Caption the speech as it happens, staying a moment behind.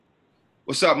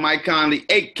What's up, Mike Conley,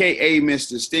 aka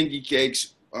Mr. Stinky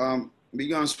Cakes? We're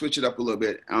gonna switch it up a little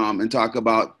bit and talk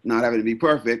about not having to be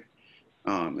perfect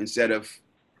instead of,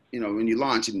 when you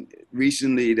launch. And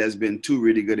recently, there's been two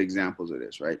really good examples of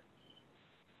this. Right,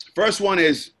 first one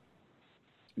is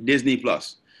Disney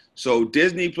Plus. So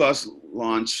Disney Plus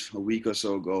launched a week or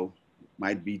so ago,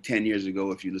 might be 10 years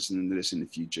ago if you're listening to this in the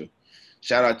future.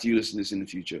 Shout out to you listening to this in the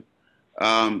future.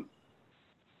 Um,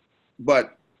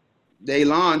 but they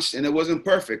launched and it wasn't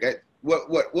perfect. What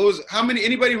was how many?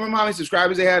 Anybody remember how many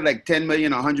subscribers they had? Like 10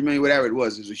 million, 100 million, whatever it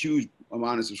was. It was a huge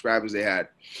amount of subscribers they had,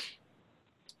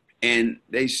 and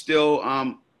they still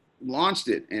launched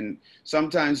it. And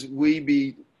sometimes we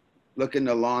be looking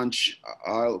to launch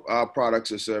our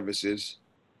products or services,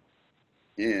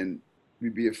 and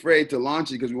we'd be afraid to launch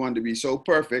it because we want it to be so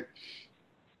perfect.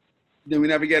 Then we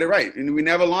never get it right, and we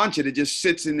never launch it. It just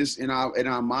sits in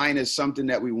our mind as something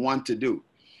that we want to do,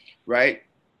 right?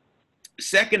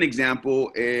 Second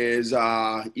example is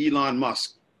Elon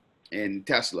Musk and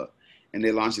Tesla, and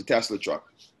they launched the Tesla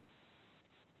truck.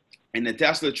 And the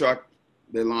Tesla truck,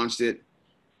 they launched it.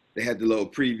 They had the little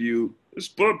preview. It's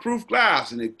bulletproof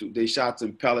glass, and they shot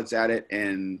some pellets at it,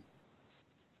 and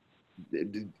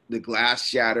the glass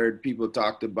shattered. People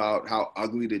talked about how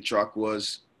ugly the truck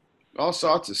was, all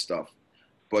sorts of stuff.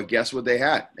 But guess what they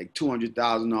had? Like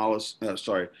 $200,000.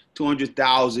 Sorry,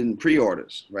 200,000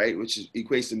 pre-orders, right? Which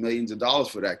equates to millions of dollars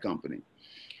for that company.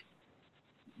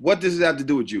 What does it have to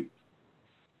do with you?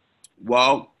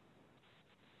 Well,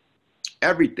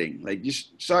 everything. Like,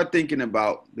 just start thinking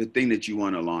about the thing that you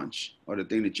want to launch, or the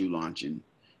thing that you launching,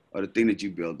 or the thing that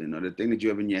you building, or the thing that you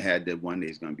have in your head that one day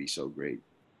is going to be so great.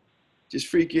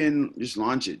 Just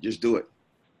launch it. Just do it.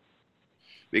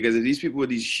 Because if these people with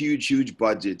these huge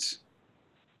budgets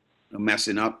are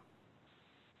messing up,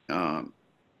 um,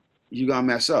 you're gonna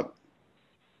mess up.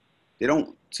 They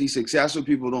don't see successful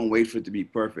people don't wait for it to be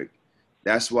perfect.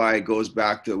 That's why it goes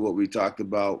back to what we talked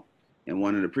about in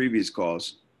one of the previous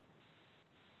calls,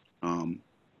 um,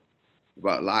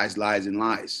 about lies, and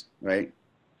lies, right?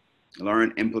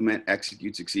 Learn, implement,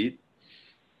 execute, succeed.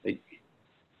 Like,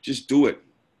 just do it.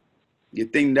 Your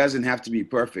thing doesn't have to be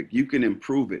perfect. You can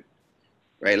improve it,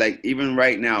 right? Like, even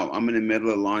right now, I'm in the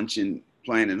middle of launching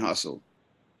Plan and Hustle,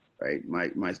 right? My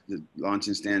the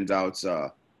launching stands out's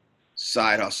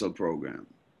side hustle program,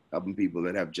 helping people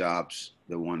that have jobs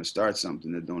that want to start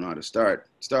something that don't know how to start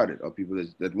it, or people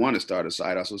that want to start a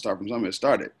side hustle, start from somewhere,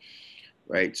 start it,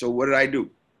 right? So what did I do?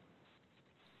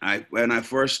 When I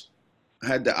first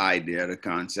had the idea, the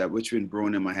concept, which been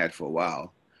brewing in my head for a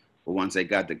while, but once I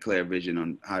got the clear vision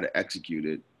on how to execute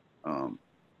it, um,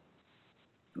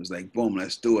 it was like, boom,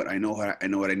 let's do it. I know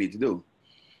what I need to do.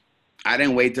 I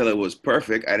didn't wait till it was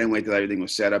perfect. I didn't wait till everything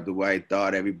was set up the way I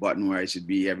thought, every button where I should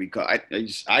be, every call. I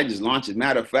just launched it.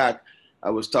 Matter of fact, I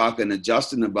was talking to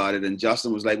Justin about it, and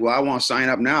Justin was like, "Well, I want to sign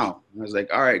up now." I was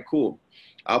like, "All right, cool.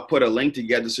 I'll put a link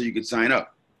together so you could sign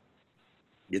up."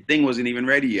 The thing wasn't even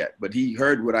ready yet, but he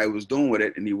heard what I was doing with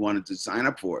it, and he wanted to sign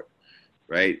up for it,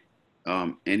 right?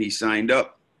 And he signed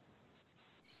up,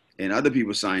 and other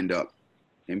people signed up,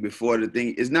 and before the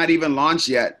thing is not even launched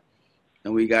yet,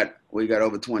 and we got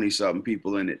over 20 something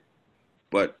people in it.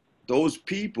 But those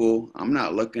people, I'm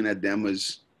not looking at them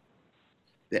as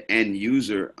the end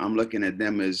user. I'm looking at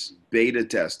them as beta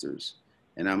testers.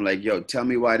 And I'm like, yo, tell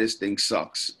me why this thing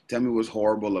sucks. Tell me what's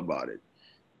horrible about it.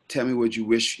 Tell me what you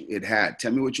wish it had.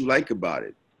 Tell me what you like about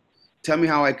it. Tell me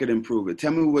how I could improve it.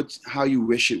 Tell me how you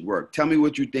wish it worked. Tell me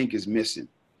what you think is missing.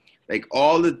 Like,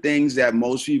 all the things that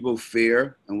most people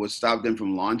fear and would stop them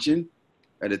from launching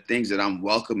are the things that I'm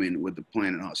welcoming with the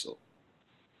Plan and Hustle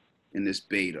in this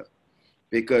beta.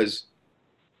 Because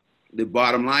the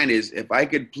bottom line is, if I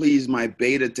could please my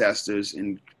beta testers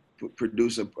and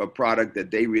produce a product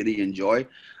that they really enjoy,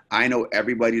 I know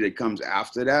everybody that comes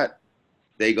after that,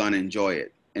 they're going to enjoy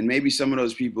it. And maybe some of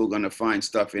those people are going to find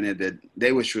stuff in it that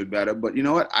they wish was better. But you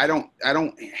know what? I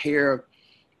don't hear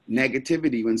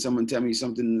negativity when someone tell me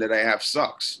something that I have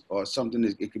sucks, or something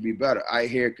that it could be better. I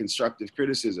hear constructive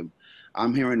criticism.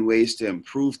 I'm hearing ways to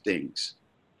improve things,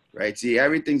 right? See,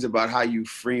 everything's about how you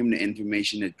frame the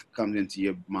information that comes into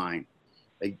your mind.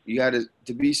 Like, you got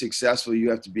to be successful, you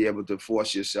have to be able to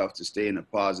force yourself to stay in a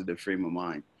positive frame of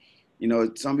mind.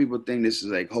 Some people think this is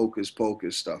like hocus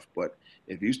pocus stuff, but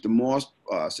if you the more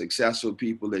successful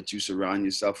people that you surround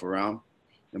yourself around,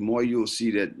 the more you'll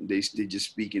see that they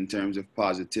just speak in terms of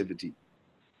positivity.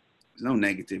 There's no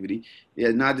negativity.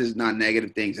 Yeah, not there's not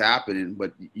negative things happening,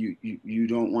 but you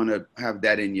don't want to have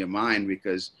that in your mind,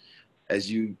 because as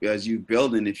you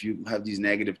build, and if you have these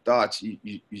negative thoughts,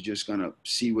 you're just gonna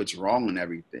see what's wrong in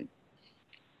everything.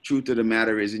 truth of the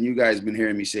matter is, and you guys have been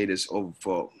hearing me say this over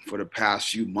for the past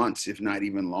few months, if not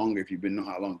even longer, if you've been know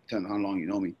how long you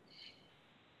know me.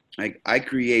 Like, I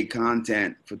create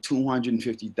content for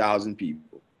 250,000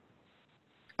 people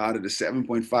out of the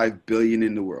 7.5 billion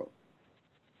in the world,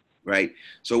 right?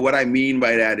 So what I mean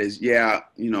by that is, yeah,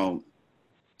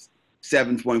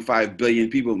 7.5 billion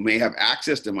people may have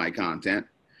access to my content,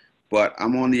 but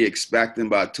I'm only expecting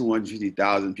about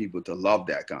 250,000 people to love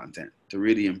that content, to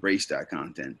really embrace that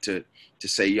content, to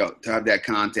say, yo, to have that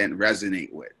content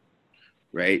resonate with,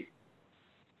 right?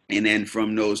 And then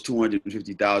from those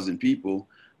 250,000 people,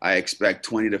 I expect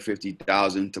 20 to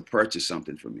 50,000 to purchase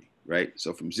something from me, right?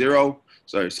 So from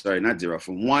not zero,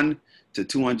 from 1 to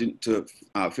 200 to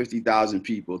 50,000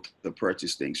 people to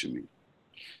purchase things from me.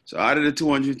 So out of the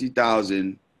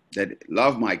 250,000 that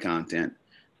love my content,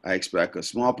 I expect a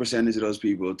small percentage of those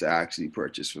people to actually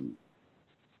purchase from me.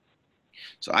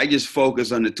 So I just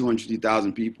focus on the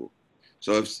 250,000 people.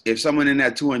 So if someone in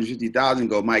that 250,000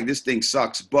 go, Mike, this thing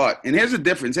sucks, but, and here's the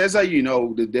difference. Here's how you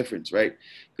know the difference, right?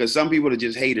 Because some people are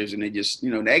just haters and they just,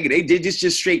 negative. They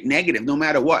just straight negative, no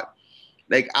matter what.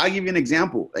 Like, I'll give you an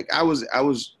example. Like, I was at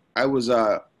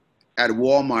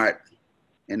Walmart,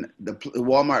 in the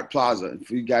Walmart Plaza.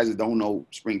 For you guys that don't know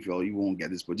Springfield, you won't get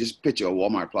this, but just picture a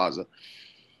Walmart Plaza.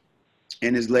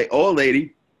 And this old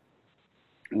lady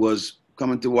was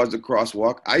coming towards the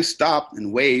crosswalk. I stopped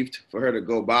and waved for her to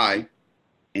go by,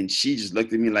 and she just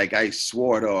looked at me like I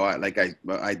swore at her, or like I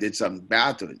did something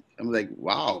bad to her. I'm like,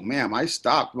 wow, ma'am, I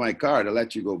stopped my car to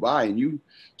let you go by, and you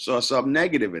saw something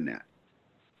negative in that.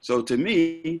 So to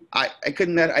me, I could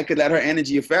let her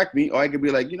energy affect me, or I could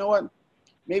be like, you know what?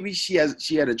 Maybe she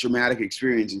had a traumatic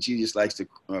experience, and she just likes to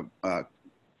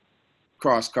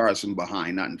cross cars from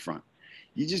behind, not in front.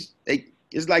 It's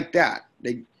like that.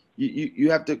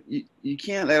 You have to, you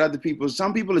can't let other people.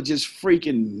 Some people are just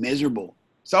freaking miserable.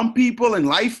 Some people in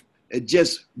life are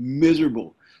just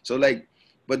miserable. So like,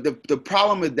 but the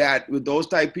problem with those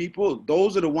type people,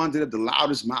 those are the ones that have the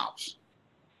loudest mouths.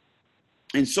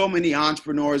 And so many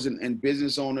entrepreneurs and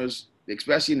business owners,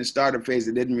 especially in the startup phase,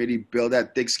 that didn't really build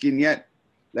that thick skin yet,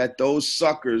 let those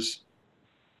suckers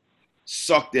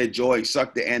suck their joy,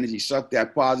 suck their energy, suck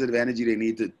that positive energy they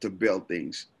need to build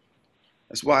things.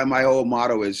 That's why my whole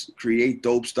motto is create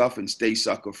dope stuff and stay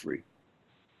sucker free.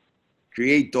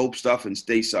 Create dope stuff and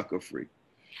stay sucker free.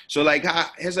 So like,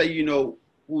 here's how you know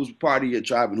who's part of your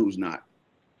tribe and who's not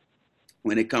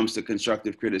when it comes to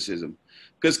constructive criticism.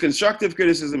 Because constructive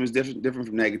criticism is different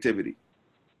from negativity.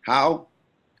 How?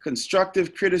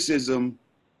 Constructive criticism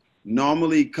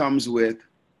normally comes with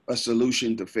a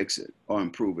solution to fix it or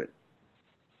improve it.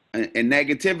 And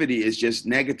negativity is just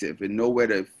negative and nowhere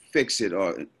to fix it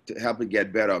or to help it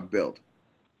get better or build.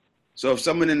 So if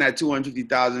someone in that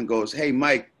 250,000 goes, hey,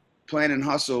 Mike, Plan and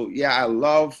Hustle, yeah, I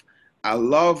love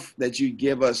that you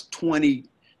give us 20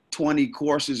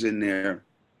 courses in there,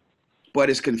 but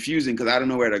it's confusing because I don't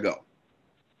know where to go,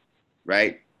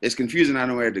 right? It's confusing, I don't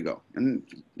know where to go. And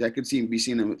that could be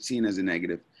seen as a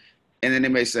negative. And then they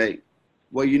may say,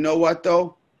 well, you know what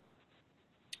though?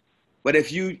 But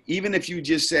even if you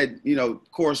just said,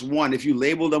 course 1, if you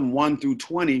label them 1 through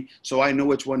 20, so I know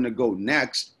which one to go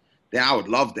next, then I would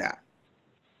love that,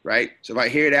 right? So if I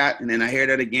hear that, and then I hear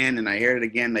that again, and I hear it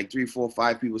again, like 3, 4,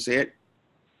 5 people say it,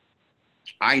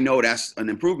 I know that's an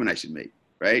improvement I should make,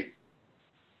 right?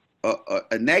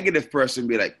 A negative person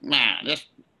be like, man, this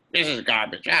is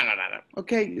garbage.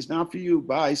 Okay, it's not for you.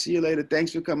 Bye. See you later.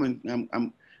 Thanks for coming.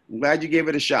 I'm glad you gave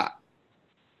it a shot,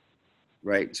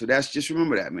 right? So just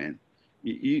remember that, man.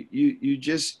 You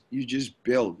just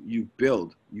build, and you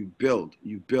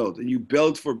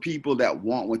build for people that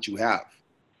want what you have.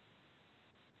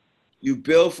 You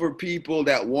build for people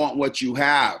that want what you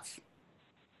have.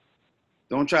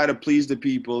 Don't try to please the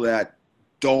people that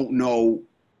don't want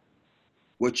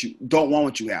what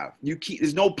you have.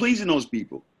 There's no pleasing those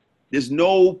people. There's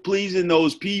no pleasing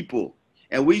those people.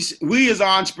 And we as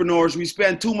entrepreneurs, we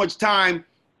spend too much time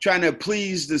trying to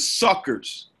please the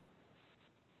suckers.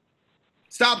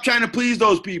 Stop trying to please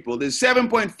those people. There's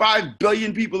 7.5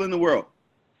 billion people in the world.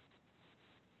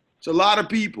 It's a lot of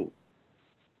people.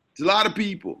 It's a lot of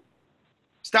people.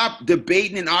 Stop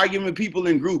debating and arguing with people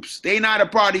in groups. They're not a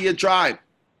part of your tribe.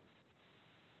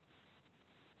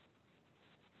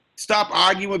 Stop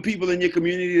arguing with people in your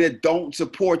community that don't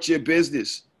support your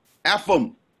business. F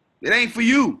them. It ain't for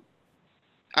you.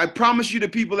 I promise you the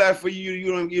people that are for you,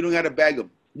 you don't got to beg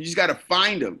them. You just got to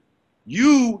find them.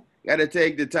 You got to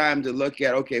take the time to look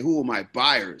at, okay, who are my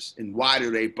buyers and why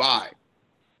do they buy?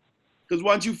 Because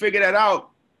once you figure that out,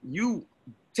 you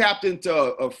tapped into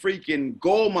a freaking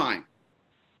gold mine.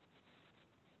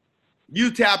 You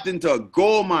tapped into a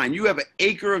gold mine. You have an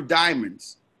acre of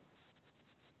diamonds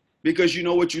because you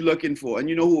know what you're looking for and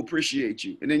you know who appreciates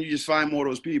you. And then you just find more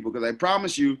of those people, because I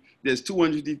promise you there's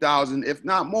 250,000, if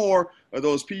not more, of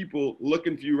those people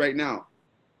looking for you right now.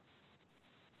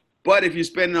 But if you're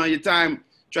spending all your time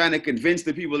trying to convince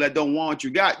the people that don't want what you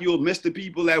got, you'll miss the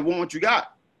people that want what you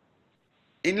got.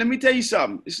 And let me tell you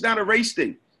something. It's not a race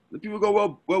thing. The people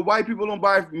go, well, white people don't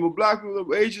buy from me. Well, black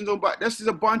people, Asians don't buy. This is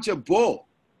a bunch of bull.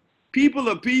 People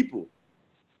are people.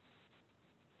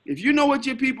 If you know what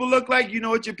your people look like, you know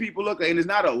what your people look like. And it's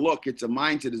not a look, it's a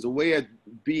mindset, it's a way of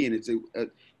being, it's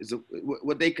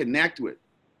what they connect with.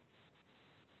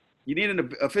 You need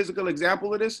a physical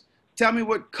example of this? Tell me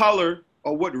what color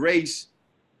or what race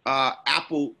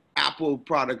Apple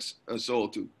products are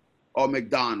sold to, or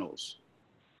McDonald's,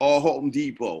 or Home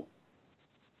Depot,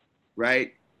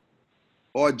 right?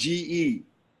 Or GE.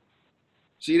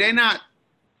 See, they're not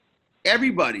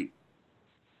everybody,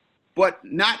 but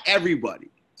not everybody.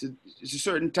 It's a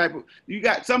certain type of, you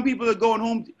got some people that go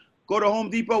to Home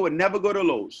Depot, would never go to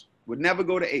Lowe's, would never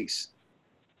go to Ace.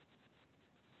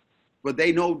 But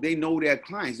they know their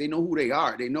clients. They know who they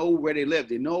are. They know where they live.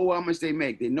 They know how much they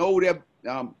make. They know their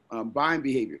buying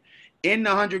behavior. In the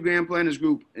 100 Grand Planners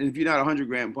group, and if you're not a 100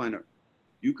 Grand Planner,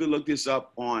 you can look this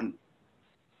up on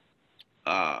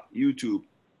YouTube.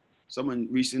 Someone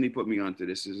recently put me onto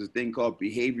this. There's a thing called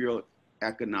behavioral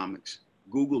economics.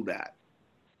 Google that.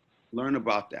 Learn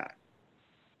about that.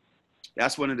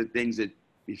 That's one of the things that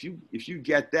if you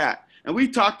get that, and we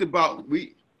talked about it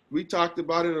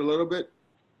a little bit.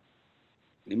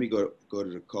 Let me go to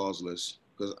the calls list,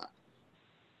 because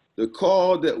the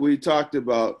call that we talked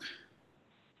about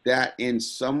that in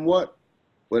somewhat,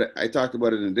 but I talked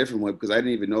about it in a different way because I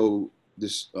didn't even know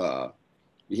this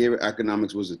behavioral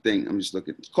economics was a thing. I'm just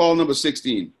looking. Call number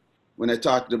 16, when I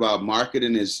talked about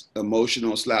marketing is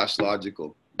emotional /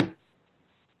 logical.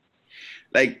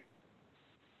 Like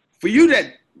for you,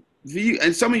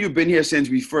 and some of you have been here since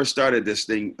we first started this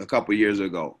thing a couple years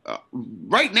ago.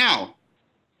 Right now,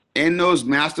 in those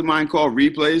mastermind call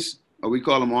replays, or we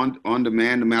call them on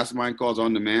demand, the mastermind calls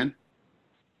on demand.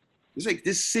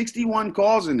 There's 61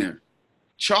 calls in there,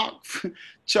 chock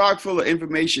full of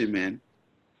information, man.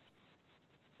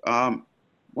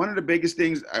 One of the biggest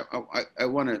things I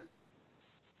want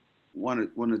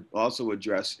to also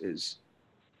address is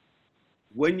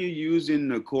when you're using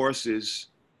the courses,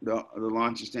 the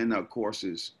Launch and Stand Out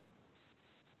courses.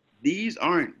 These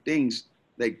aren't things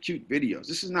like cute videos.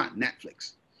 This is not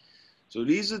Netflix. So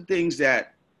these are things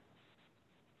that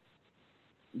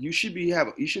you should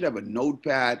have a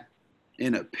notepad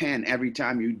and a pen every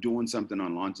time you're doing something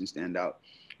on Launch and Stand Out,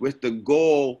 with the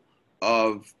goal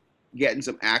of getting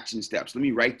some action steps. Let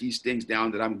me write these things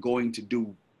down that I'm going to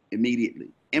do immediately.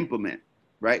 Implement,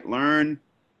 right? Learn,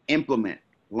 implement.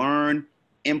 Learn,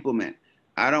 implement.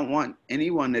 I don't want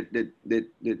anyone that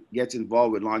gets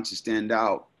involved with Launch and Stand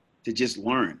Out to just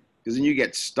learn, because then you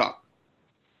get stuck.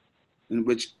 And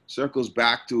which circles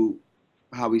back to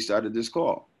how we started this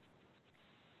call.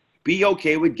 Be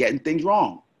okay with getting things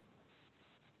wrong.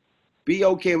 Be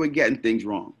okay with getting things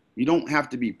wrong. You don't have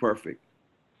to be perfect.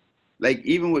 Like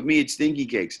even with me at Stinky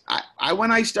Cakes,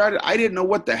 when I started, I didn't know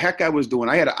what the heck I was doing.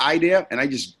 I had an idea and I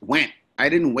just went. I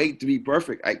didn't wait to be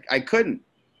perfect. I couldn't.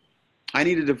 I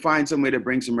needed to find some way to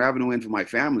bring some revenue in for my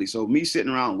family. So me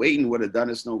sitting around waiting would have done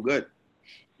us no good,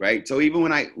 right? So even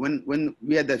when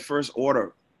we had that first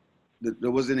order,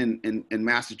 that wasn't in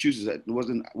Massachusetts, it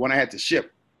wasn't one I had to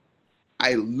ship.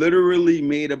 I literally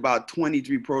made about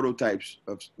 23 prototypes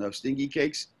of Stinky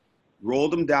Cakes,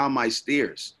 rolled them down my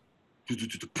stairs.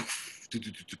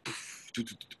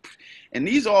 And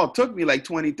these all took me like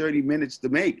 20, 30 minutes to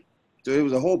make. So it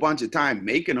was a whole bunch of time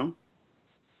making them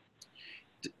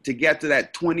to get to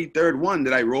that 23rd one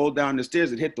that I rolled down the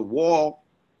stairs. It hit the wall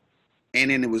and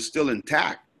then it was still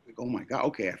intact. Like, oh my God,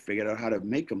 okay, I figured out how to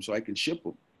make them so I can ship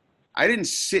them. I didn't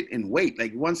sit and wait.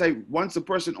 Like once the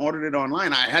person ordered it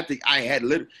online,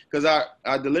 because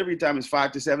our delivery time is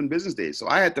 5 to 7 business days. So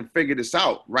I had to figure this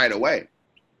out right away.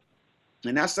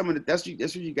 And that's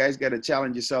what you guys got to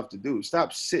challenge yourself to do.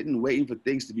 Stop sitting waiting for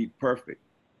things to be perfect.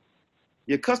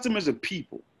 Your customers are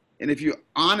people. And if you're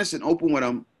honest and open with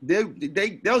them, they'll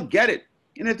get it.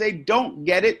 And if they don't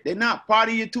get it, they're not part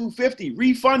of your 250.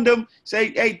 Refund them.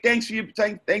 Say, hey, thanks for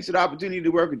the opportunity to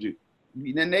work with you.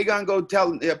 Then they're going to go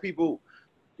tell people,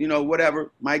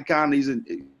 whatever, Mike Conley's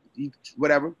and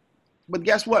whatever. But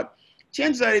guess what?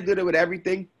 Chances are they did it with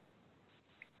everything.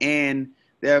 And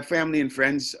their family and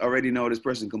friends already know this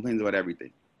person complains about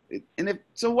everything.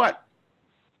 So what?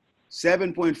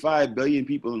 7.5 billion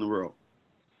people in the world.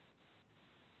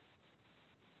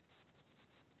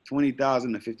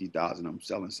 20,000 to 50,000 I'm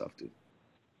selling stuff to.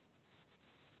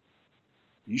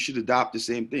 You should adopt the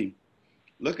same thing.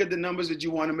 Look at the numbers that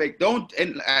you want to make. Don't,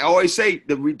 and I always say,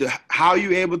 how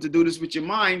you able to do this with your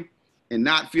mind and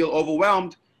not feel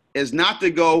overwhelmed is not to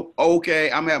go,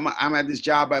 okay, I'm at this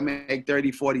job, I make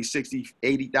 30, 40, 60,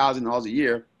 $80,000 a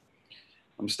year.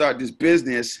 I'm starting this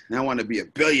business and I want to be a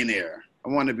billionaire. I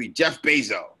want to be Jeff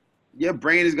Bezos. Your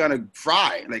brain is going to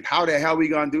fry. Like, how the hell are we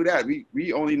going to do that?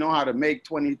 We only know how to make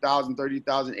 20,000,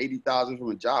 30,000, 80,000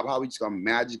 from a job. How are we just going to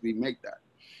magically make that?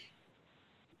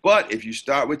 But if you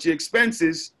start with your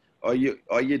expenses or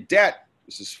your debt,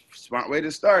 this is a smart way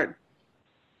to start.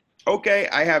 Okay,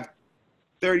 I have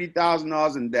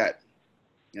 $30,000 in debt.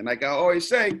 And like I always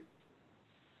say,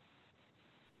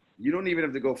 you don't even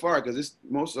have to go far because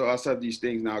most of us have these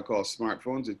things now called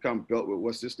smartphones that come built with,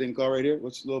 what's this thing called right here?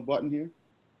 What's the little button here?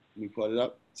 Let me pull it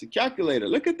up. It's a calculator.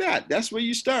 Look at that. That's where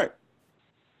you start.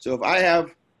 So if I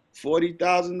have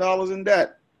 $40,000 in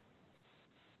debt,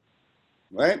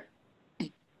 right?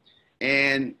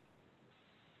 And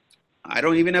I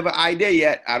don't even have an idea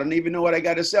yet. I don't even know what I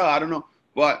got to sell. I don't know.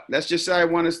 But let's just say I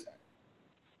want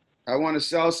to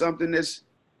sell something that's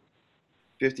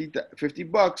 50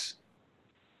 bucks,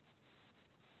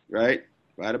 right?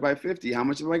 Divided by 50. How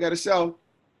much have I got to sell?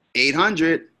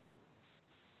 800.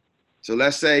 So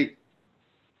let's say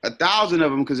 1,000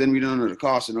 of them, because then we don't know the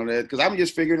cost and all that, because I'm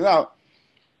just figuring it out.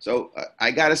 So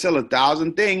I got to sell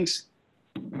 1,000 things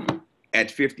at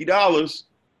 $50.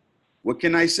 What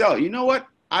can I sell? You know what?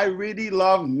 I really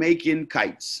love making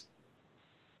kites.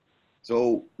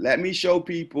 So let me show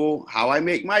people how I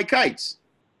make my kites.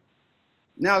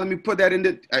 Now let me put that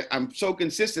into, I'm so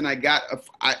consistent.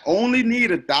 I only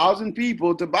need 1,000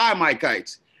 people to buy my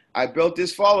kites. I built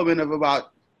this following of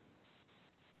about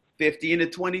 15 to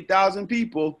 20,000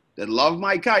 people that love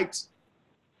my kites.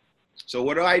 So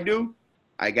what do?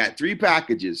 I got 3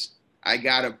 packages. I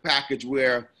got a package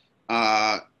where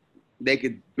they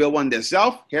could build one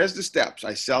themselves. Here's the steps.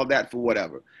 I sell that for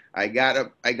whatever. I got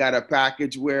a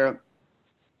package where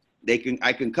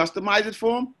I can customize it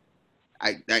for them.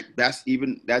 That's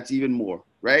even more,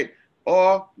 right?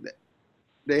 Or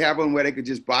they have one where they could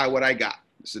just buy what I got.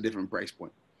 It's a different price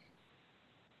point.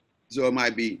 So it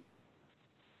might be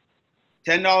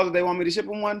 $10 if they want me to ship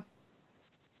them one.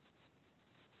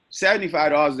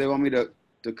 $75 if they want me to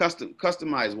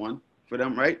customize one for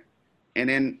them, right? And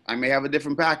then I may have a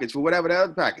different package for whatever the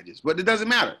other package is, but it doesn't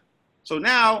matter. So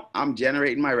now I'm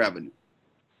generating my revenue.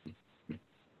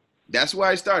 That's where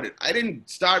I started. I didn't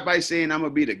start by saying I'm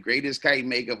going to be the greatest kite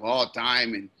maker of all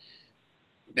time and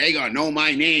they going to know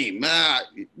my name.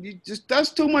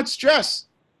 That's too much stress.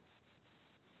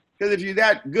 Because if you're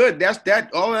that good,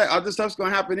 all that other stuff's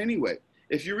going to happen anyway.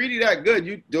 If you're really that good,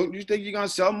 you think you're going to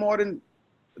sell more than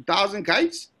 1,000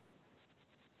 kites?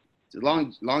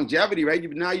 It's longevity, right?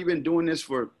 Now you've been doing this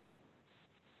for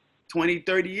 20,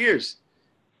 30 years.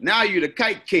 Now you're the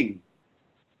kite king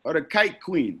or the kite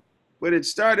queen. But it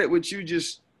started with you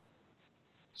just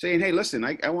saying, hey, listen,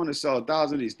 I want to sell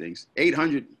 1,000 of these things,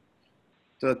 800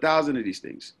 to 1,000 of these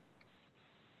things.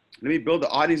 Let me build an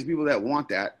audience of people that want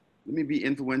that. Let me be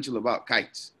influential about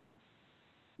kites.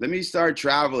 Let me start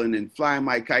traveling and flying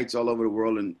my kites all over the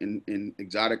world in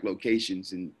exotic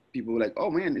locations. And people were like, oh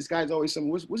man, this guy's always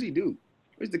something. What's he do?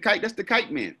 Where's the kite? That's the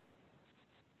kite man.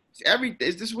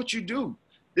 This is what you do.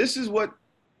 This is what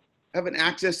having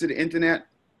access to the internet.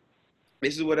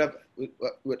 This is what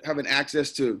having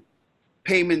access to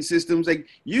payment systems. Like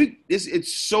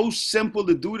it's so simple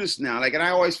to do this now. Like, and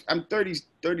I'm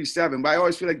 37, but I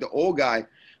always feel like the old guy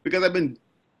because I've been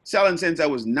selling since I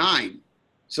was 9.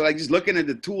 So like just looking at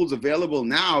the tools available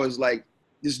now is like,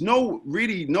 there's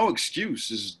really no excuse.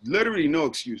 There's literally no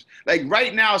excuse. Like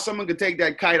right now, someone could take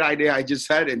that kite idea I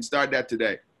just had and start that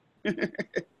today.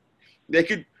 They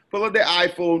could pull up their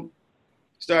iPhone,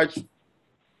 start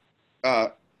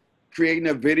creating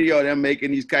a video of them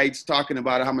making these kites, talking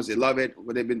about how much they love it,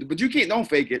 what they've been doing. But don't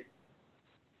fake it,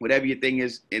 whatever your thing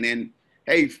is. And then,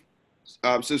 hey,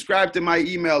 subscribe to my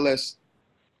email list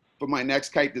for my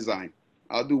next kite design.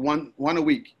 I'll do one a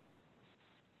week.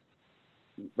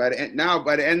 By the end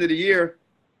of the year,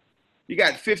 you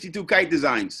got 52 kite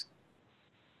designs.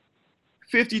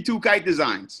 52 kite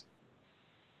designs.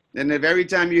 And if every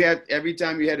time you had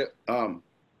a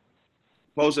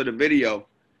posted a video,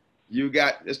 you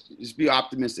got, just be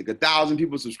optimistic, 1,000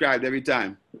 people subscribed every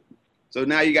time. So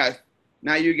now you got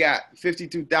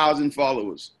 52,000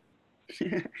 followers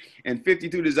and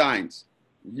 52 designs.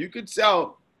 You could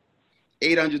sell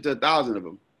 800 to 1,000 of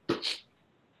them.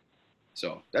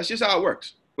 So that's just how it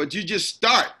works. But you just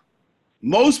start.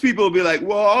 Most people will be like,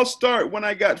 well, I'll start when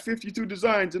I got 52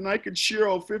 designs and I could share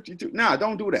all 52. Nah,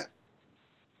 don't do that.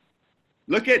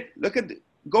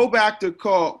 Go back to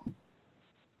call.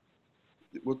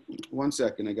 1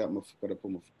 second, gotta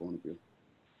put my phone up here.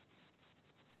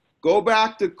 Go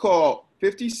back to call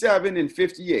 57 and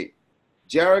 58,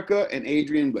 Jerica and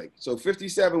Adrian Blake. So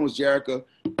 57 was Jerica.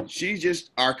 She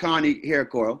just, Arcani hair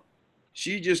coil.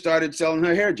 She just started selling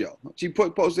her hair gel. She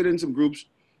posted in some groups,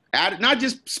 added, not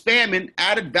just spamming,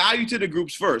 added value to the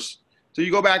groups first. So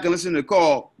you go back and listen to the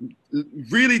call,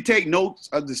 really take notes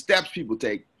of the steps people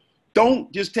take.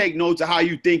 Don't just take notes of how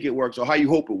you think it works or how you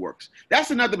hope it works. That's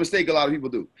another mistake a lot of people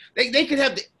do. They could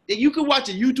have, you could watch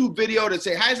a YouTube video that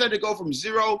say, how is that to go from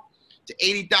 0 to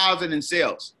 80,000 in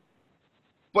sales?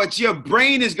 But your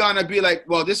brain is gonna be like,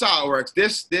 well, this is how it works.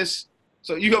 This.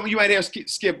 So you might have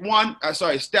step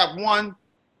 1,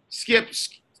 skip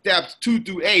steps 2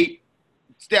 through 8,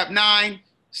 step 9,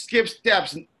 skip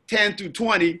steps 10 through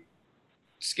 20,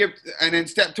 skip, and then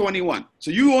step 21. So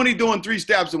you only doing 3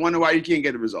 steps and wonder why you can't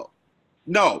get a result.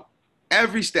 No,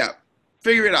 every step,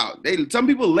 figure it out. Some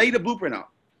people lay the blueprint out.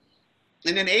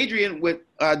 And then Adrian with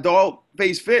Doll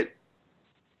Face Fit,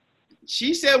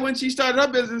 she said when she started her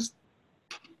business,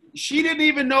 she didn't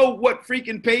even know what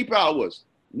freaking PayPal was.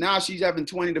 Now she's having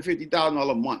 $20,000 to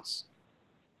 $50,000 months.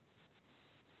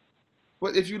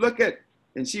 But if you look at,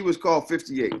 and she was called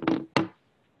 58.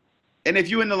 And if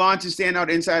you're in the Launch and Standout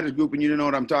Insiders group and you don't know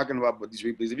what I'm talking about with these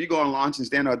replays, if you go on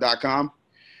launchandstandout.com,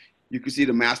 you can see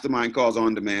the mastermind calls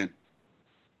on demand.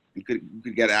 You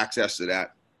could get access to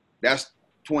that. That's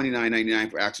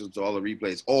 $29.99 for access to all the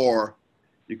replays. Or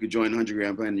you could join the 100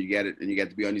 Grand Plan and you get it, and you get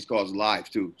to be on these calls live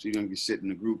too. So you don't be sitting in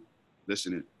the group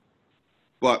listening.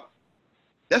 But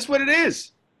that's what it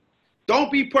is. Don't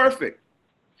be perfect.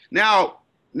 Now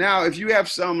if you have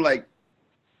some like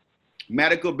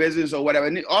medical business or whatever,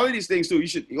 and all of these things too, you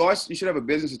should have a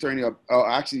business attorney. Or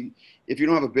actually, if you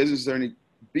don't have a business attorney,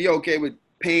 be okay with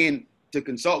paying to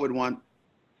consult with one,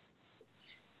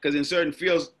 because in certain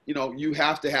fields, you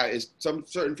have to have, some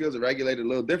certain fields are regulated a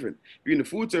little different. If you're in the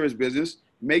food service business,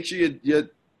 make sure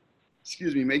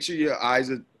make sure your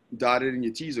I's are dotted and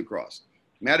your T's are crossed.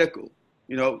 Medical,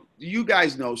 you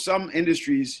guys know some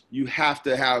industries you have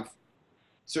to have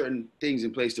certain things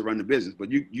in place to run the business,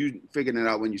 but you figuring it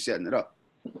out when you're setting it up.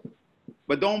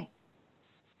 But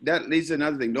that leads to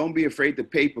another thing. Don't be afraid to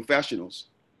pay professionals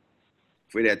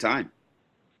for their time.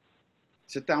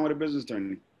 Sit down with a business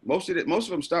attorney. Most of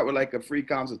them start with like a free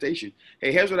consultation.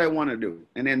 Hey, here's what I want to do.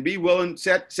 And then be willing,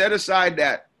 set aside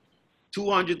that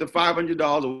 $200 to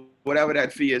 $500 or whatever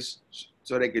that fee is,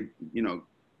 so they could,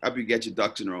 help you get your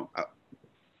ducks in a row.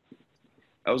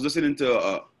 I was listening to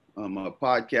a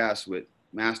podcast with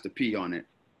Master P on it.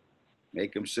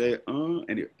 Make him say,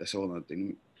 anyway, that's a whole other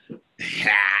thing.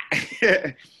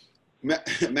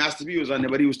 Master P was on there,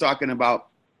 but he was talking about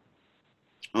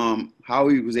how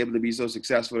he was able to be so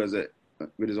successful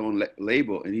with his own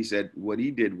label. And he said what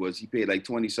he did was he paid like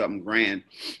 20-something grand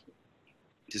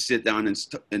to sit down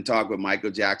and talk with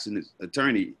Michael Jackson's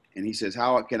attorney. And he says,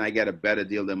 how can I get a better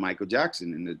deal than Michael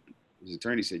Jackson? And his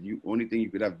attorney said, only thing you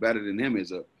could have better than him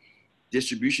is a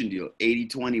distribution deal,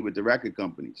 80-20 with the record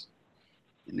companies.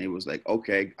 And they was like,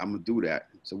 okay, I'm gonna do that.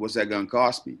 So what's that gonna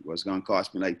cost me? Well, it's gonna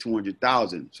cost me like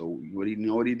 $200,000. So what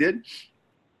he did?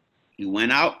 He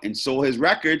went out and sold his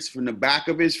records from the back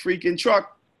of his freaking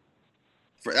truck.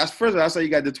 That's how you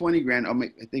got the 20 grand. I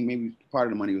think maybe part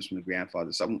of the money was from the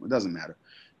grandfather. Something, it doesn't matter.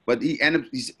 But he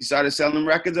started selling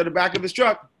records at the back of his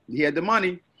truck. He had the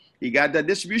money. He got that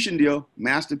distribution deal.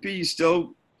 Master P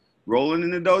still rolling in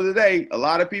the dough today. A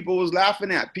lot of people was laughing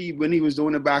at P when he was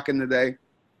doing it back in the day.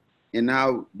 And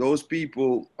now those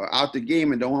people are out the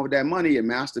game and don't have that money. And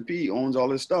Master P owns all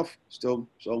this stuff still.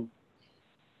 So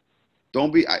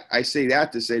I say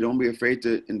that to say, don't be afraid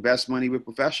to invest money with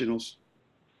professionals,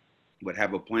 but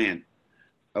have a plan.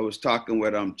 I was talking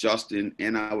with Justin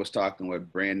and I was talking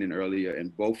with Brandon earlier,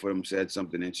 and both of them said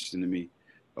something interesting to me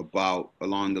about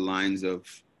along the lines of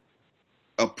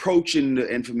approaching the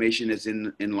information that's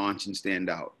in Launch and Stand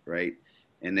Out, right?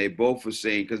 And they both were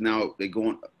saying, because now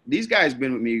these guys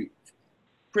been with me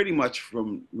pretty much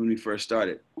from when we first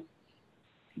started.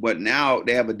 But now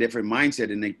they have a different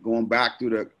mindset, and they going back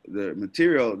through the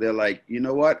material. They're like, you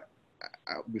know what?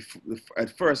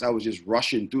 At first, I was just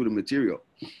rushing through the material.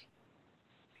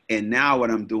 And now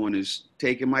what I'm doing is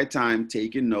taking my time,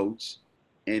 taking notes,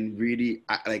 and really,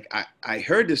 I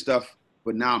heard this stuff,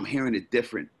 but now I'm hearing it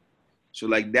different. So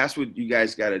like, that's what you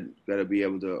guys gotta be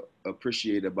able to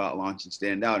appreciate about Launch and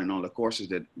Stand Out and all the courses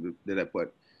that I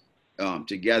put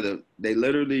together. They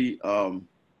literally,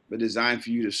 but designed for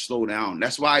you to slow down.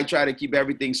 That's why I try to keep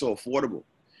everything so affordable.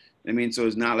 I mean, so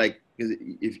it's not like,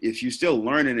 if you're still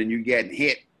learning and you're getting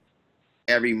hit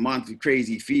every month with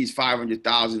crazy fees, $500,000,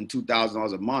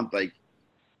 $2,000 a month, like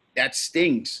that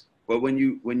stings. But when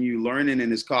you learning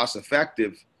and it's cost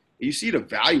effective, you see the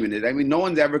value in it. I mean, no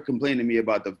one's ever complained to me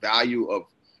about the value of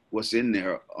what's in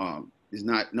there.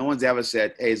 No one's ever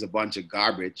said, hey, it's a bunch of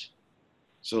garbage.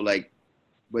 So like,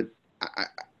 but I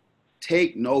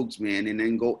take notes, man, and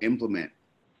then go implement.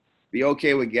 Be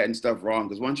okay with getting stuff wrong,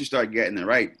 because once you start getting it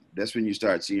right, that's when you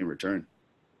start seeing return.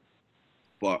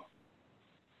 But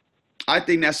I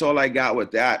think that's all I got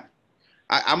with that.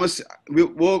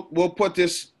 We'll put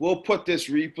this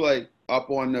replay up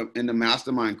in the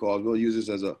mastermind calls. We'll use this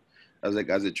as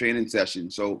a training session.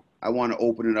 So I want to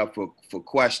open it up for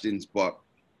questions, but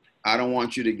I don't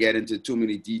want you to get into too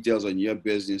many details on your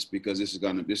business, because this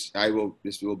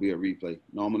will be a replay.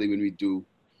 Normally when we do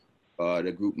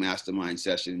the group mastermind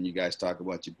session and you guys talk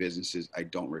about your businesses, I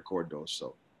don't record those.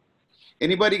 So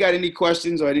anybody got any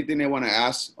questions or anything they want to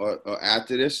ask or add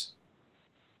to this?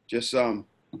 Just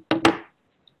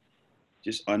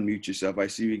unmute yourself. I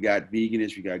see we got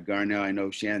Veganish, we got Garnell. I know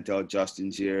Chantel,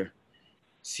 Justin's here.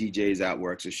 CJ's at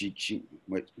work, so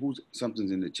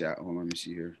something's in the chat. Hold on, let me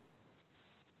see here.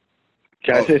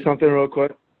 Can I say something real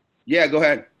quick? Yeah, go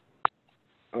ahead.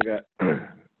 Okay.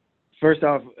 First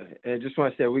off, I just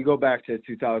want to say we go back to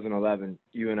 2011,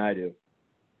 you and I do.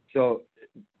 So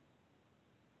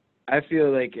I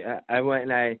feel like I went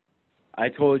and I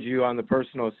told you on the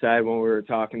personal side when we were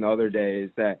talking the other day,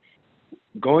 is that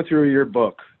going through your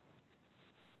book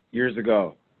years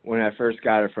ago when I first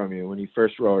got it from you, when you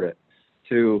first wrote it,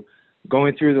 to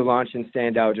going through the Launch and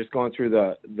Stand Out, just going through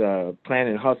the Plan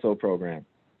and Hustle program,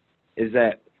 is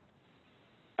that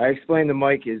I explained to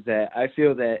Mike is that I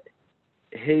feel that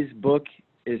his book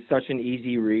is such an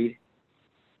easy read,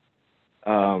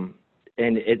 and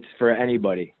it's for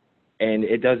anybody, and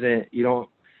it doesn't,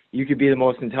 you could be the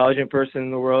most intelligent person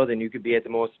in the world and you could be at the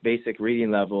most basic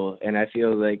reading level, and I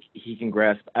feel like he can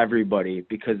grasp everybody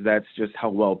because that's just how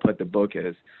well put the book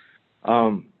is.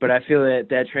 But I feel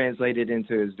that translated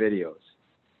into his videos,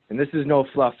 and this is no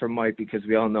fluff for Mike because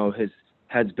we all know his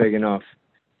head's big enough.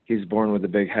 He's born with a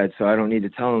big head, so I don't need to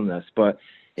tell him this. But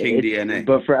King DNA.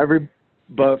 But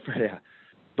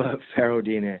Pharaoh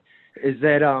DNA is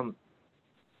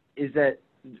that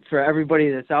for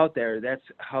everybody that's out there, that's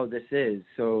how this is.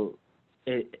 So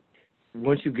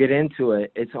once you get into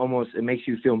it, it makes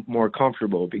you feel more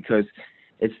comfortable because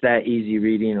it's that easy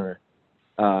reading,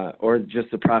 or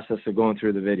just the process of going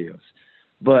through the videos.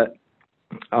 But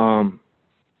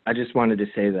I just wanted to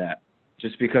say that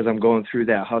just because I'm going through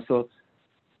that hustle,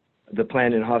 the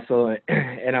Plan and Hustle,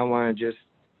 and I want to just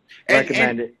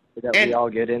recommend it that we all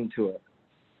get into it.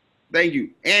 Thank you.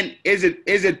 And is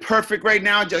it perfect right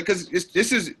now? Because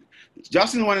this is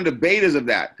Justin's one of the betas of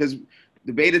that, because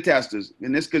the beta testers,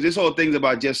 and because this whole thing's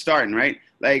about just starting, right?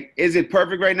 Like, is it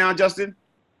perfect right now, Justin?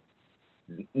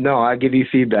 No, I give you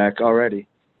feedback already.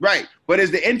 Right, but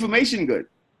is the information good?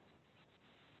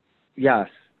 Yes.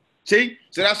 See,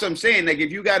 so that's what I'm saying. Like,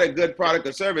 if you got a good product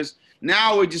or service,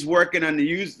 now we're just working on the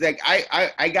use. Like,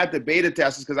 I got the beta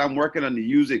testers because I'm working on the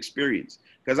user experience,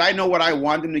 because I know what I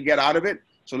want them to get out of it.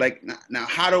 So like, now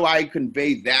how do I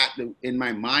convey that in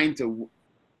my mind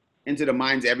into the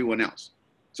minds of everyone else?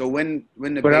 So when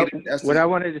the beta testers, what I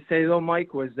wanted to say though,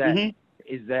 Mike, was that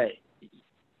is that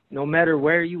no matter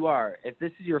where you are, if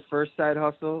this is your first side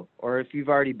hustle, or if you've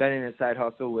already been in a side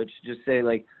hustle, which just say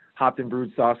like Hopped and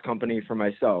Brewed Sauce Company for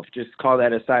myself, just call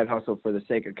that a side hustle for the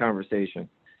sake of conversation.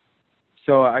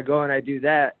 So I go and I do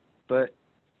that, but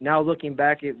now looking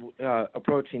back at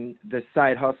approaching the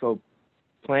side hustle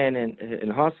plan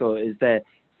and hustle, is that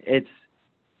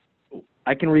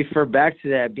I can refer back to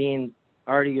that being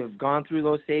already have gone through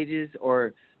those stages,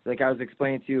 or like I was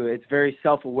explaining to you, it's very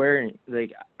self-aware.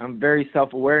 Like, I'm very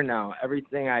self-aware now.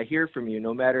 Everything I hear from you,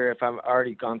 no matter if I've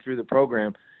already gone through the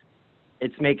program,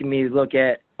 it's making me look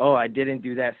at, oh, I didn't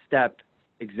do that step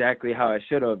exactly how I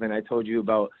should have. And I told you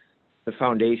about the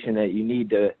foundation that you need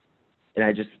to, and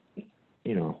I just,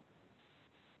 I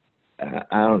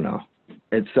don't know.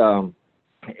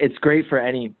 It's great for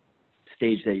any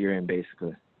stage that you're in,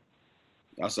 basically.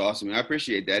 That's awesome. I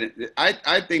appreciate that.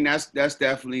 I think that's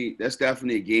definitely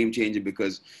a game changer,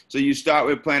 because so you start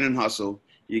with Plan and Hustle,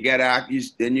 you get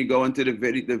then you go into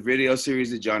the video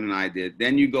series that John and I did,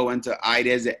 then you go into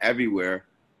Ideas Everywhere,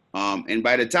 and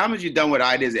by the time that you're done with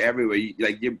Ideas Everywhere,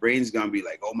 your brain's gonna be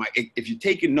like, oh my! If you're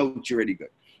taking notes, you're already good.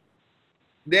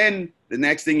 Then the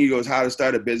next thing you go is How to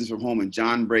Start a Business from Home, and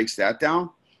John breaks that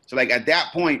down. So like at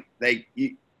that point, like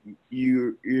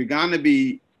you're gonna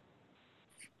be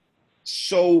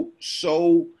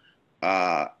so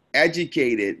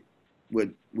educated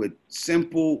with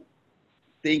simple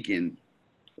thinking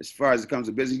as far as it comes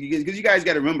to business. Because you guys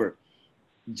got to remember,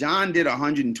 John did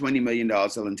 $120 million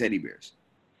selling teddy bears.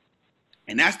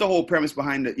 And that's the whole premise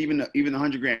behind even the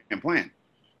 100-grand plan.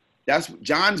 That's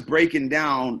John's breaking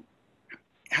down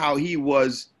how he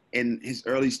was in his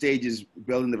early stages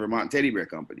building the Vermont Teddy Bear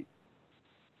Company.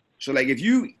 So like if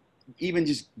you even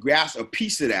just grasp a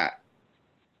piece of that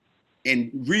and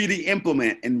really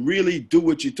implement and really do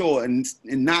what you're told and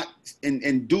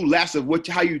do less of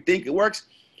how you think it works,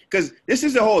 because this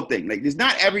is the whole thing. Like it's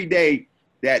not every day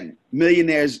that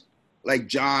millionaires like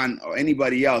John or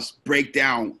anybody else break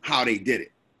down how they did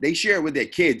it. They share it with their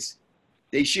kids.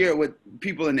 They share it with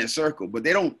people in their circle, but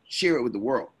they don't share it with the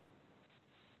world.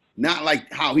 Not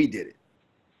like how he did it.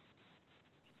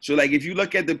 So like if you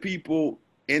look at the people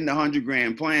in the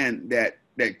 100-grand plan that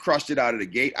crushed it out of the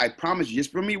gate, I promise you,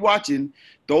 just from me watching,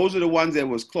 those are the ones that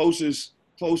was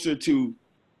closer to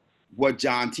what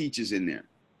John teaches in there.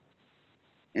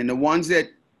 And the ones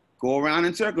that go around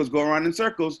in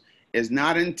circles is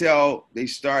not until they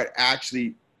start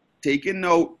actually taking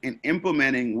note and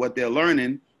implementing what they're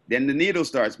learning, then the needle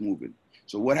starts moving.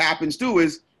 So what happens too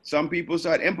is some people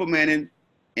start implementing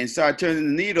and start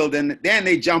turning the needle, then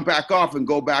they jump back off and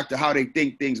go back to how they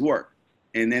think things work.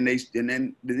 And then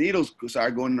the needles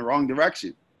start going in the wrong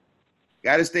direction.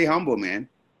 Got to stay humble, man.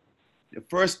 The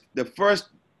first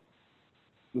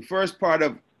part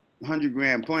of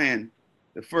 100-grand plan,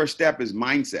 the first step is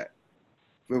mindset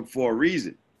for a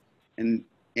reason. And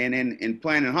in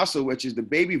Plan and Hustle, which is the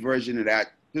baby version of that,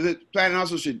 because Plan and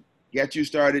Hustle should get you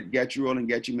started, get you rolling,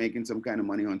 get you making some kind of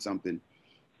money on something.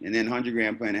 And then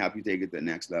 100-grand plan to help you take it to the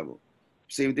next level.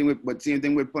 Same thing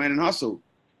with Plan and Hustle.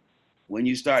 When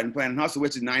you start in Plan and Hustle,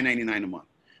 which is $9.99 a month.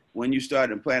 When you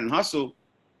start in Plan and Hustle,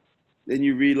 then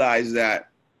you realize that,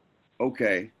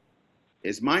 okay,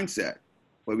 it's mindset.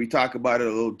 But we talk about it a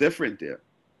little different there.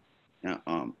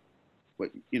 Now,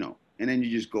 but and then you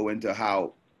just go into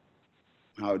how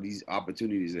these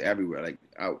opportunities are everywhere. Like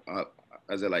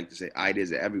as I like to say,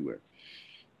 ideas are everywhere.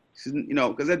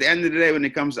 Because at the end of the day, when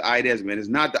it comes to ideas, man, it's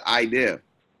not the idea,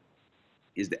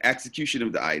 it's the execution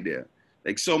of the idea.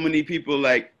 Like so many people,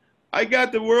 like, I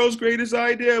got the world's greatest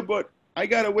idea, but I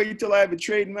gotta wait till I have it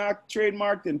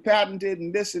trademarked and patented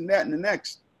and this and that and the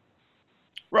next.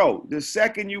 Bro, the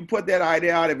second you put that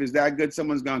idea out, if it's that good,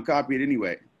 someone's gonna copy it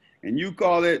anyway. And you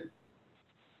call it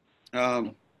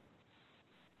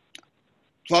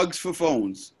plugs for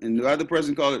phones, and the other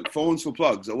person called it phones for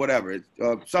plugs or whatever,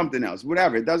 something else,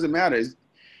 whatever. It doesn't matter.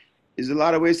 There's a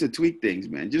lot of ways to tweak things,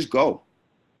 man. Just go.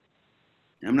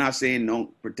 I'm not saying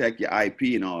don't protect your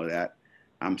IP and all of that.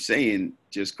 I'm saying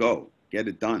just go, get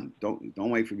it done. Don't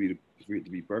wait for it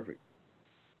to be perfect.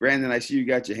 Brandon, I see you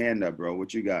got your hand up, bro.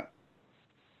 What you got?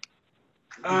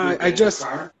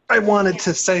 I wanted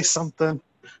to say something.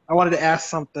 I wanted to ask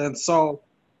something. So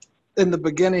in the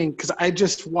beginning, because I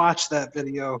just watched that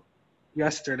video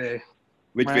yesterday.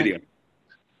 Which video?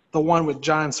 The one with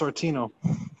John Sortino.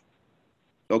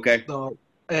 Okay.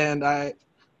 And I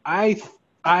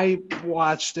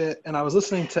watched it, and I was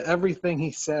listening to everything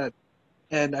he said,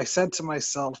 and I said to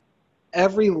myself,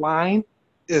 every line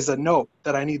is a note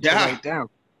that I need to write down.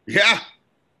 Yeah.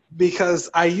 Because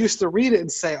I used to read it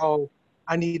and say, oh,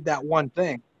 I need that one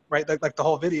thing, right? Like the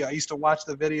whole video. I used to watch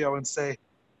the video and say,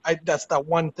 that's the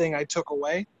one thing I took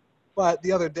away. But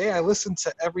the other day I listened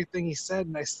to everything he said,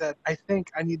 and I said, I think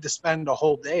I need to spend a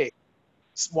whole day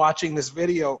watching this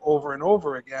video over and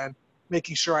over again,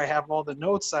 making sure I have all the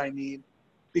notes I need,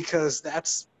 because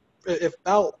it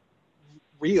felt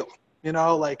real,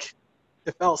 like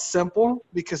it felt simple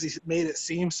because he made it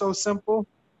seem so simple,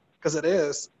 because it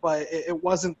is, but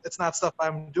it's not stuff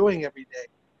I'm doing every day.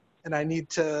 And I need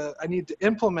to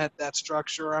implement that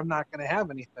structure, or I'm not going to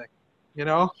have anything,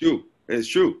 True. It's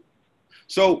true.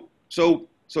 So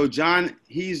John,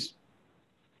 he's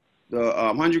the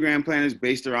 100-grand plan is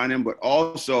based around him, but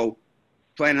also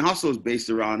Plan and Hustle is based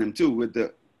around him too, with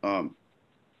the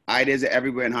ideas are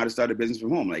everywhere and how to start a business from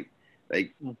home. Like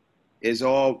it's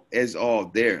all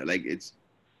there. Like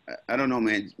I don't know,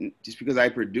 man. Just because I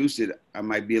produced it, I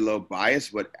might be a little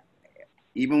biased, but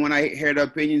even when I hear the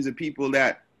opinions of people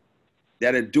that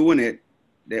are doing it,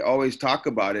 they always talk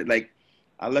about it. Like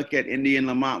I look at Indy and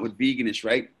Lamont with Veganish,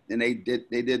 right? And they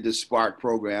did the Spark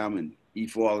program and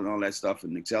E4 and all that stuff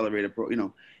and Accelerator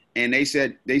and they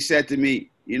said to me,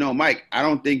 Mike, I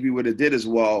don't think we would have did as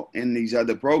well in these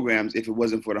other programs if it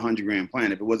wasn't for the 100-grand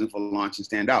plan, if it wasn't for Launch and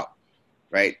Stand Out,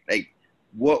 right? Like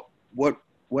what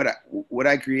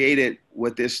I created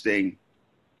with this thing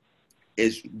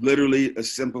is literally a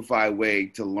simplified way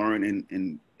to learn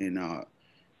and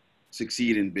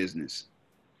succeed in business.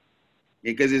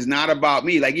 Because it's not about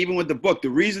me. Like even with the book, the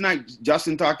reason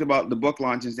Justin talked about the book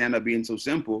launch and stand up being so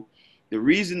simple, the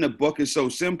reason the book is so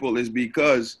simple is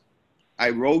because I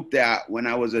wrote that when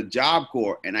I was a Job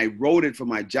Corps, and I wrote it for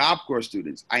my Job Corps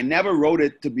students. I never wrote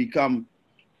it to become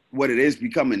what it is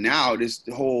becoming now, this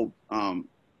whole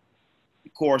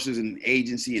courses and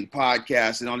agency and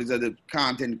podcasts and all these other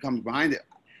content that comes behind it.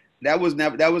 That was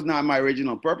not my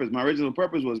original purpose. My original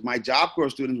purpose was my Job Corps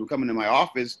students were coming to my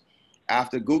office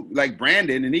after Google, like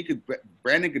Brandon, and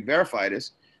Brandon could verify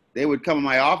this. They would come in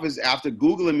my office after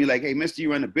Googling me like, hey, mister,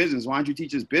 you run a business. Why don't you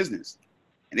teach us business?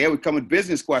 And they would come with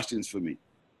business questions for me.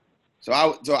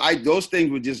 So those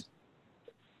things were just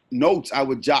notes I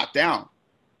would jot down.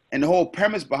 And the whole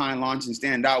premise behind Launch and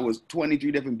Stand Out was 23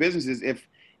 different businesses.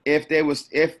 If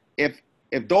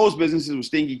those businesses were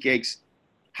stinky cakes,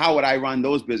 how would I run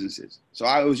those businesses? So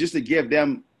it was just to give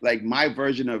them like my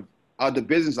version of the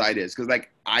business ideas, because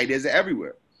like ideas are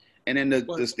everywhere. And then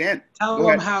the stand. Tell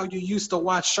them how you used to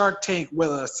watch Shark Tank with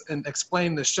us and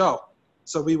explain the show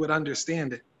so we would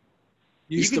understand it.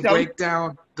 You used to break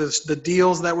down the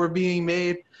deals that were being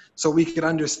made so we could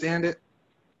understand it.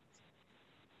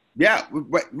 Yeah,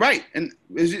 right. And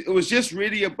it was just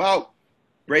really about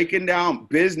breaking down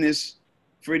business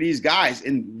for these guys.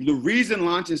 And the reason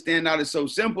Launch and Stand Out is so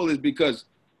simple is because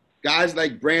guys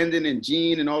like Brandon and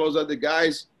Gene and all those other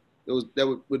guys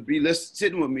that would be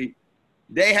sitting with me,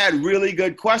 they had really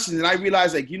good questions. And I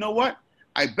realized, like, you know what?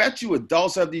 I bet you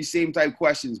adults have these same type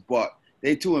questions, but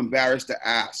they're too embarrassed to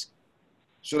ask.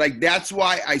 So like, that's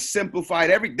why I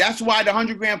simplified that's why the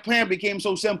 100 grand plan became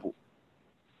so simple.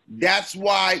 That's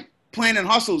why Plan and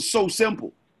Hustle is so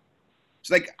simple. It's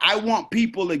like, I want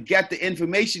people to get the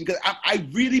information because I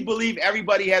really believe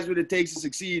everybody has what it takes to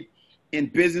succeed in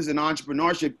business and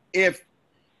entrepreneurship if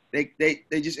they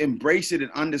just embrace it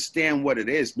and understand what it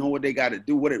is, know what they got to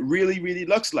do, what it really, really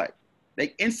looks like.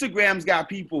 Like Instagram's got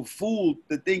people fooled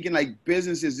to thinking like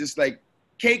business is just like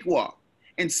cakewalk.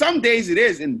 And some days it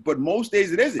is, but most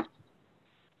days it isn't.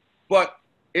 But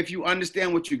if you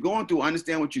understand what you're going through,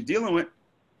 understand what you're dealing with,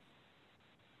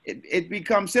 it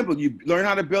becomes simple. You learn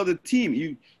how to build a team.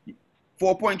 You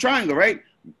 4-point triangle, right?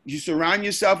 You surround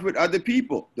yourself with other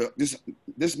people.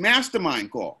 This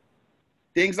mastermind call,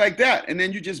 things like that, and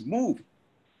then you just move.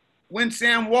 When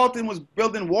Sam Walton was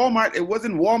building Walmart, it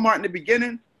wasn't Walmart in the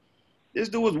beginning. This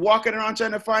dude was walking around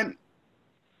trying to find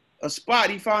a spot.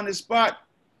 He found his spot,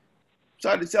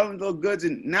 started selling little goods,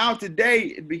 and now today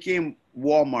it became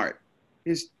Walmart.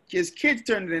 His kids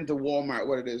turned it into Walmart,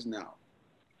 what it is now.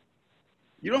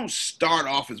 You don't start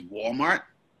off as Walmart.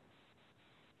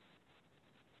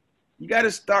 You got to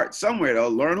start somewhere, though.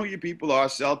 Learn who your people are,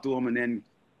 sell to them, and then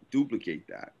duplicate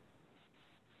that.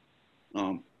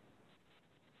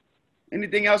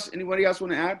 Anything else? Anybody else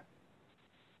want to add?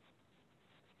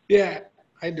 Yeah,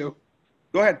 I do.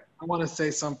 Go ahead. I want to say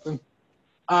something.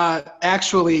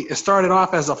 Actually, it started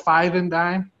off as a 5 and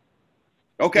dime.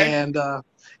 Okay. And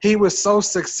he was so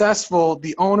successful,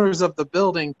 the owners of the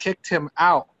building kicked him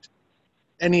out.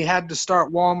 And he had to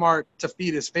start Walmart to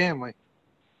feed his family.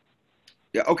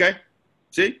 Yeah, okay.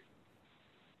 See?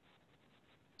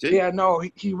 Yeah, no,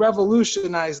 he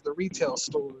revolutionized the retail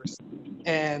stores.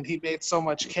 And he made so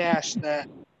much cash that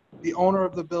the owner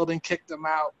of the building kicked him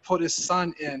out, put his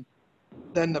son in.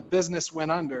 Then the business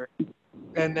went under.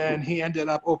 And then he ended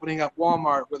up opening up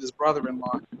Walmart with his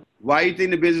brother-in-law. Why do you think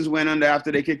the business went under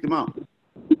after they kicked him out?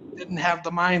 Didn't have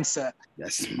the mindset.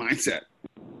 That's the mindset.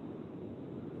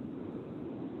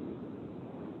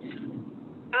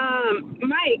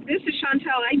 Mike, this is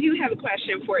Chantel. I do have a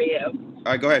question for you. All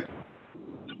right, go ahead.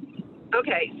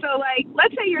 Okay, so like,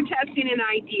 let's say you're testing an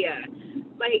idea.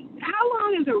 Like, how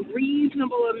long is a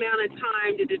reasonable amount of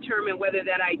time to determine whether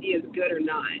that idea is good or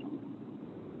not?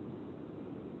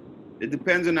 It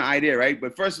depends on the idea, right?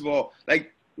 But first of all,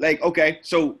 like okay,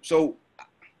 so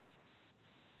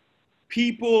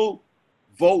people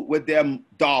vote with their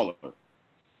dollar.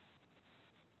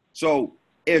 So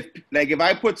if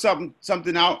I put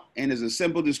something out and there's a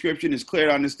simple description, it's clear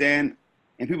to understand,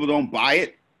 and people don't buy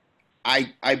it,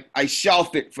 I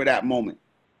shelf it for that moment.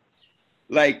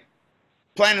 Like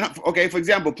for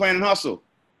example, Plan and Hustle.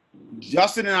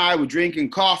 Justin and I were drinking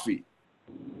coffee,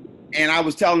 and I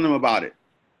was telling him about it.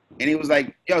 And he was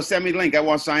like, yo, send me the link. I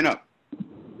want to sign up.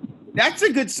 That's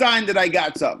a good sign that I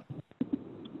got something.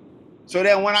 So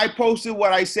then when I posted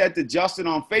what I said to Justin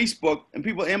on Facebook and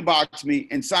people inboxed me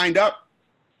and signed up,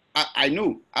 I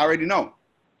knew. I already know.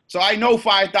 So I know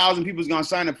 5,000 people is going to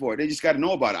sign up for it. They just got to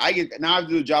know about it. Now I have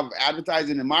to do a job of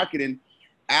advertising and marketing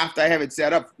after I have it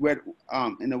set up with,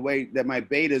 in a way that my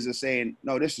betas are saying,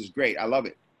 no, this is great. I love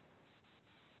it.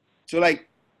 So like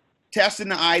testing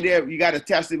the idea, you got to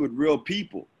test it with real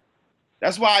people.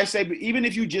 That's why I say, even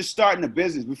if you just starting a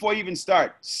business, before you even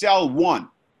start, sell one.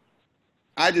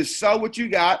 I just sell what you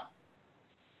got,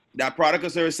 that product or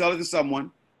service, sell it to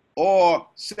someone, or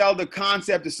sell the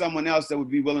concept to someone else that would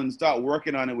be willing to start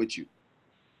working on it with you.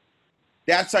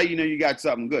 That's how you know you got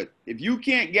something good. If you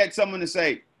can't get someone to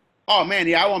say, oh man,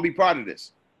 yeah, I want to be part of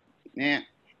this. Man.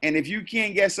 And if you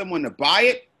can't get someone to buy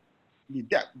it, you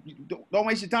don't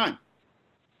waste your time.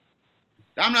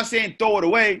 I'm not saying throw it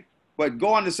away, but go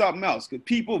on to something else, because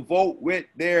people vote with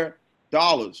their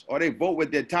dollars or they vote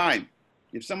with their time.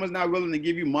 If someone's not willing to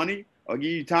give you money or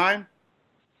give you time,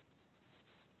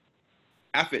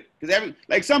 F it. Because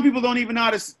like some people don't even know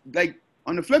how to, like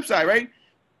on the flip side, right?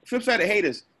 Flip side of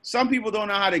haters. Some people don't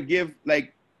know how to give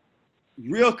like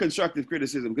real constructive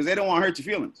criticism because they don't want to hurt your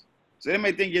feelings. So they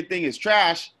may think your thing is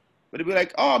trash, but they'll be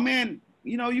like, oh man,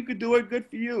 you know, you could do it. Good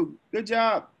for you. Good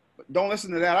job. But don't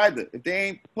listen to that either. If they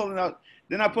ain't pulling out,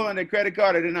 they're not pulling their credit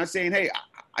card, or they're not saying, hey,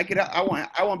 I want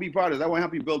to be part of this. I want to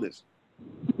help you build this.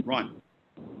 Run.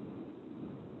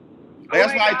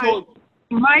 That's why I told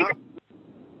Mike.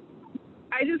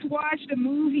 I just watched a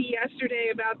movie yesterday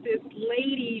about this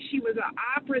lady. She was an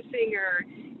opera singer,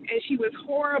 and she was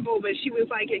horrible, but she was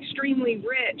like extremely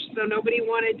rich, so nobody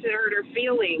wanted to hurt her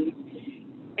feelings.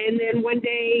 And then one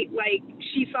day, like,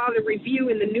 she saw the review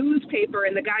in the newspaper,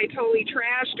 and the guy totally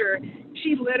trashed her.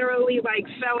 She literally, like,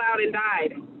 fell out and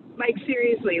died. Like,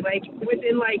 seriously, like,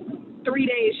 within, like, 3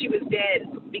 days, she was dead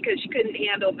because she couldn't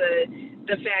handle the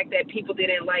fact that people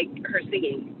didn't like her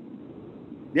singing.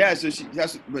 Yeah, so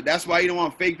but that's why you don't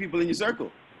want fake people in your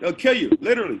circle. They'll kill you,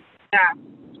 literally.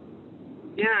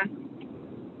 Yeah.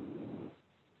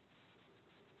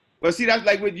 But see, that's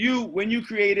like with you, when you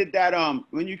created that,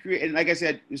 and like I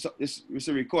said, it's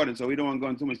a recording, so we don't want to go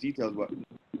into too much details, but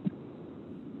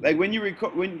like when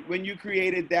you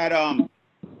created that,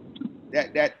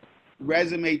 that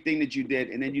resume thing that you did,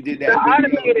 and then you did that the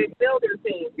automated builder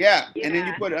thing. Yeah, and then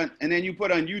you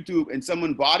put on YouTube, and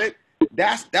someone bought it.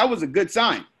 That was a good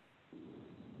sign.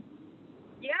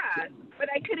 Yeah, but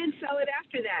I couldn't sell it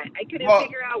after that. I couldn't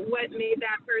figure out what made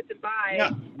that person buy.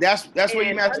 Yeah, that's where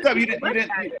you messed up. You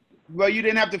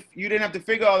didn't have to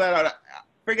figure all that out.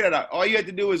 Figure that out. All you had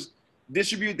to do was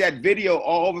distribute that video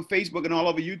all over Facebook and all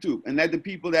over YouTube, and let the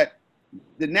people that.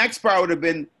 The next part would have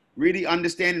been really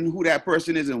understanding who that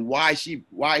person is and why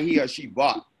he or she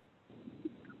bought.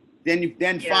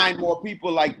 Then find more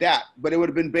people like that, but it would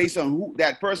have been based on who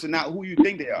that person, not who you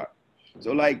think they are.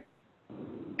 So like,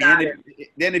 then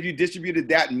if you distributed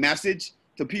that message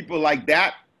to people like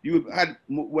that, you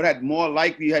would have more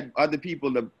likely had other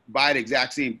people to buy the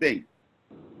exact same thing.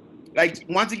 Like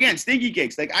once again, Stinky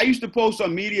Cakes. Like I used to post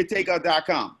on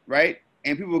MediaTakeout.com, right?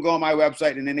 And people would go on my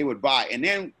website and then they would buy. And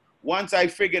then once I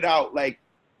figured out like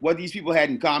what these people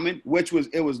had in common, which was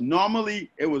it was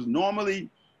normally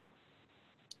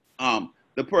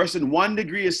the person 1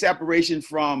 degree of separation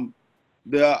from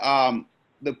the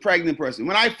pregnant person.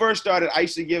 When I first started, I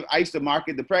used to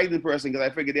market the pregnant person because I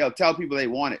figured they'll tell people they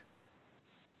want it.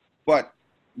 But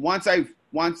once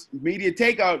Media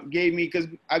Takeout gave me, because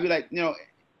I'd be like, you know,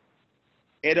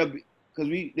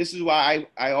 this is why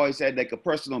I always said like a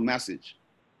personal message.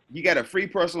 You get a free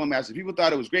personal message. People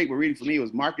thought it was great, but really for me, it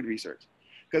was market research.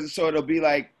 Because so it'll be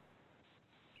like,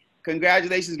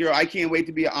 congratulations, girl, I can't wait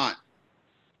to be an aunt.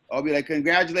 I'll be like,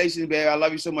 congratulations, babe, I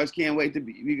love you so much, can't wait to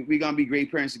be, we're going to be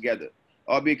great parents together.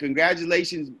 I'll be,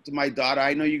 congratulations to my daughter,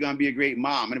 I know you're going to be a great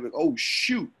mom. And I'll be like, oh,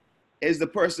 shoot, is the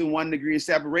person 1 degree of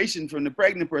separation from the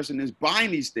pregnant person is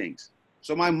buying these things.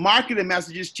 So my marketing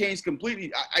messages changed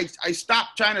completely. I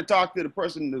stopped trying to talk to the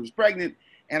person that was pregnant,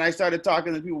 and I started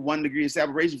talking to people 1 degree of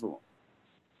separation from them.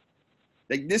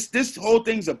 Like this whole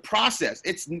thing's a process.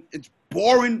 It's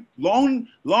boring, long,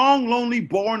 lonely,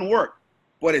 boring work,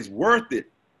 but it's worth it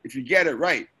if you get it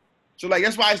right. So like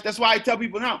that's why I tell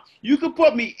people now, you could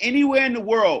put me anywhere in the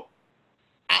world.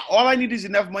 All I need is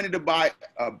enough money to buy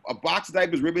a box of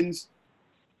diapers, ribbons,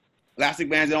 elastic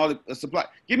bands, and all the supply.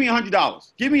 Give me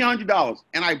 $100. Give me $100,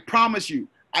 and I promise you,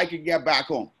 I can get back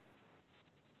home.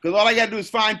 Because all I got to do is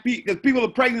find people, because people are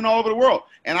pregnant all over the world,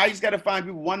 and I just got to find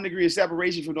people 1 degree of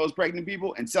separation from those pregnant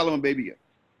people and sell them a baby gift.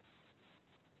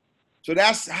 So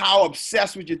that's how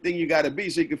obsessed with your thing you got to be,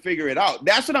 so you can figure it out.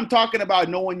 That's what I'm talking about.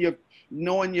 Knowing your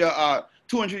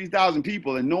 250,000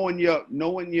 people and knowing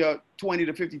your 20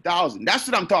 to 50,000. That's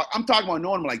what I'm talking. I'm talking about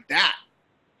knowing them like that.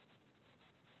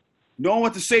 Knowing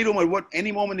what to say to them at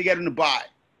any moment to get them to buy.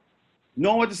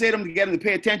 Knowing what to say to them to get them to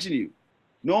pay attention to you.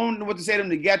 knowing what to say to them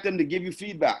to get them to give you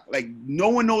feedback, like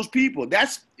knowing those people.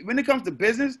 That's when it comes to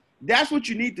business, that's what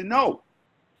you need to know.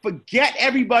 Forget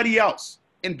everybody else.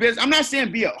 In business, I'm not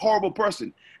saying be a horrible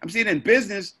person. I'm saying in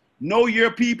business, know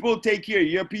your people, take care of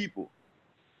your people.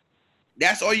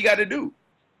 That's all you got to do.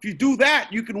 If you do that,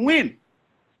 you can win.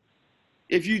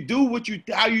 If you do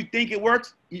how you think it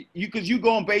works, because you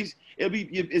go on base,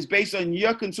 it's based on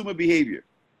your consumer behavior,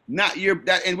 not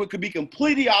and what could be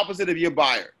completely opposite of your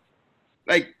buyer.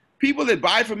 Like people that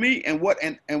buy from me and what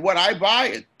I buy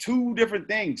are two different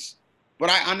things. But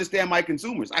I understand my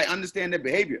consumers. I understand their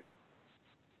behavior.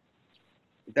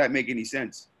 If that make any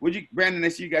sense. Brandon, I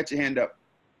see you got your hand up.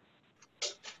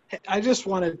 I just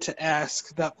wanted to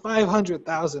ask that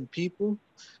 500,000 people,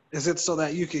 is it so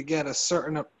that you could get a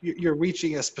certain, you're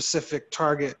reaching a specific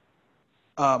target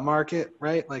market,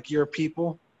 right? Like your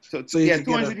people? So yeah,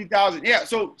 250,000. Yeah,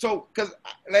 so because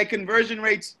like conversion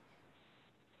rates,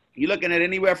 you're looking at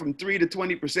anywhere from 3 to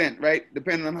 20%, right?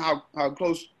 Depending on how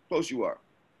close you are.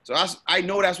 So I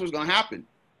know that's what's gonna happen.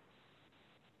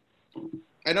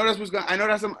 I know that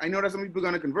some people are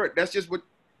gonna convert. That's just what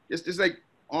it's just like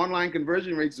online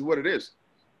conversion rates is what it is.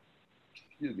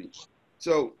 Excuse me.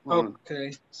 So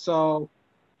okay. So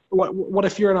what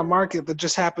if you're in a market that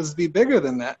just happens to be bigger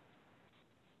than that?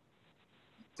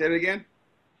 Say it again.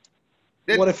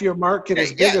 What if your market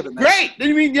is bigger than that?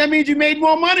 Great. That means you made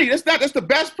more money. That's the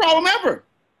best problem ever.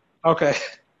 Okay.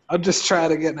 I'm just trying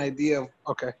to get an idea of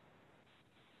okay.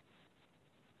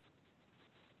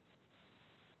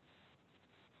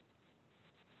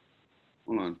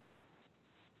 Hold on.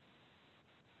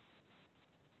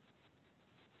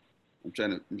 I'm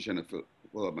trying to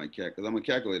pull up my cat because I'm a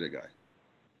calculator guy.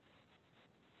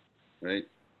 Right?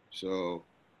 So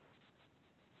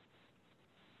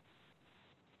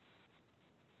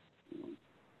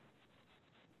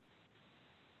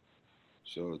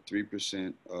So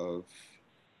 3% of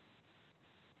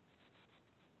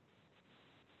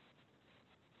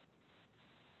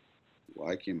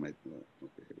why can't my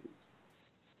okay.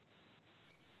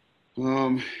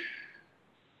 I'm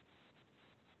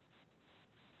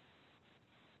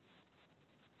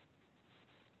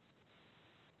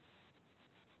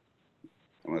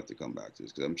gonna have to come back to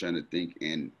this because I'm trying to think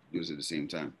and do this at the same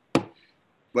time.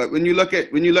 But when you look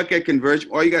at conversion,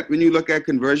 when you look at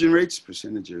conversion rates,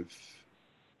 percentage of,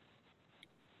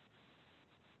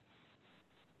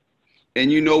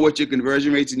 and you know what your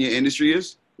conversion rates in your industry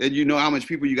is, then you know how much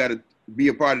people you got to be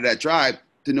a part of that tribe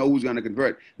to know who's going to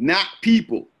convert. Not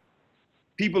people.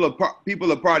 People are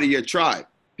part of your tribe.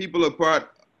 People are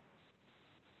part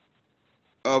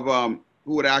of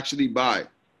who would actually buy.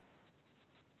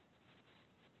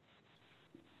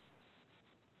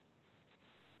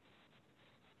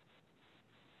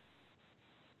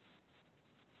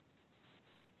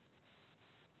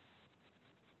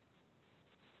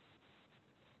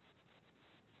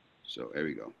 So there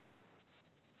we go.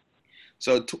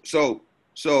 So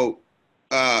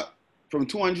from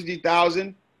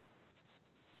 250,000,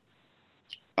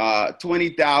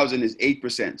 20,000 is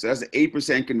 8%. So that's an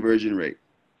 8% conversion rate.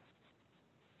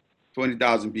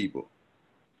 20,000 people.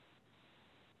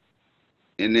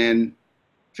 And then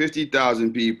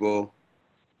 50,000 people,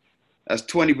 that's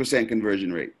 20%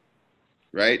 conversion rate,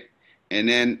 right? And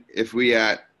then if we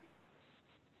at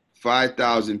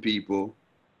 5,000 people,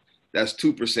 that's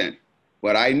 2%.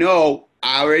 But I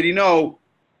already know,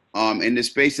 in the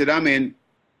space that I'm in,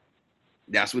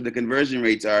 that's what the conversion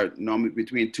rates are, normally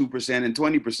between 2% and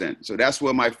 20%. So that's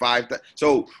where my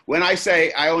so when I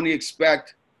say I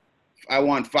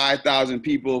want 5,000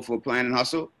 people for Plan and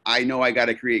Hustle, I know I got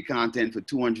to create content for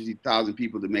 250,000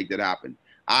 people to make that happen.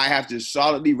 I have to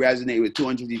solidly resonate with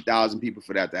 250,000 people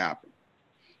for that to happen.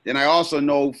 Then I also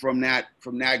know from that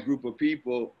group of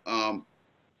people,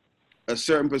 a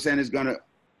certain percent is going to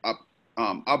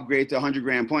upgrade to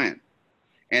 $100,000 plan.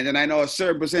 And then I know a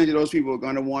certain percentage of those people are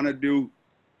going to want to do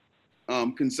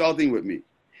consulting with me.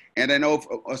 And I know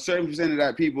a certain percent of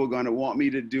that people are going to want me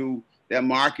to do their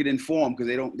marketing for them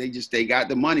because they got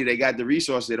the money, they got the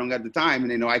resources, they don't got the time,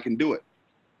 and they know I can do it.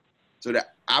 So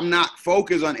that I'm not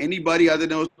focused on anybody other than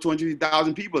those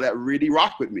 250,000 people that really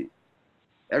rock with me.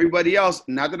 Everybody else,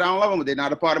 not that I don't love them, but they're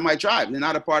not a part of my tribe. They're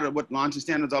not a part of what Launch and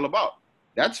Standard's all about.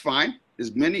 That's fine.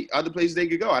 There's many other places they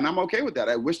could go, and I'm okay with that.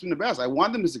 I wish them the best. I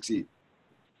want them to succeed.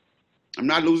 I'm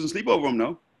not losing sleep over them,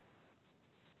 though.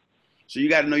 So you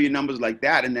got to know your numbers like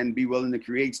that and then be willing to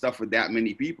create stuff for that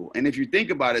many people. And if you think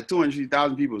about it,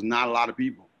 250,000 people is not a lot of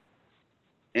people.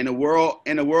 In a world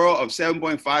of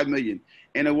 7.5 million,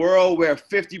 in a world where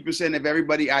 50% of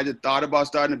everybody either thought about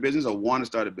starting a business or want to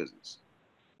start a business.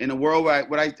 in a world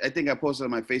where I think I posted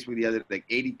on my Facebook the other day, like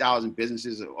 80,000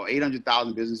 businesses or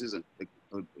 800,000 businesses, a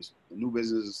new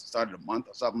business started a month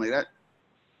or something like that.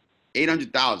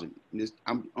 800,000.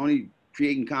 I'm only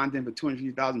creating content for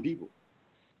 250,000 people.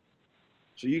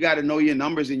 So you got to know your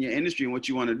numbers in your industry and what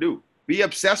you want to do. Be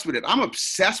obsessed with it. I'm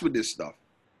obsessed with this stuff.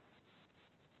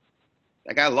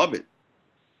 Like, I love it.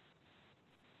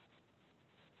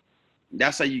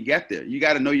 That's how you get there. You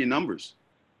got to know your numbers.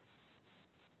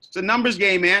 It's a numbers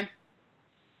game, man.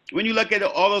 When you look at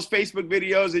all those Facebook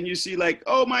videos and you see like,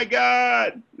 oh my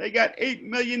God, they got 8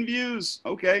 million views.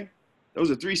 Okay. Those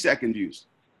are 3-second views.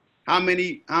 How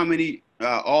many,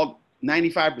 all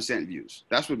 95% views.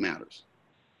 That's what matters.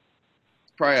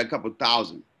 It's probably a couple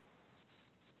thousand.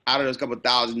 Out of those couple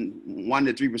thousand, 1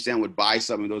 to 3% would buy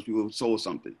something. Those people sold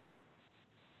something.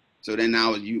 So then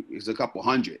now it's a couple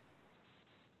hundred.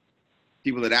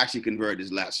 People that actually convert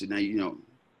is less. So now, you know,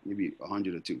 maybe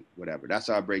 100 or 2, whatever. That's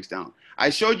how it breaks down.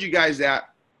 I showed you guys that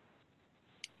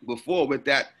before with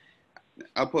that.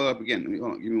 I'll pull it up again.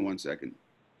 Hold on, give me 1 second.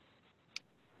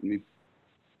 Let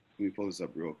me pull this up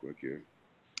real quick here.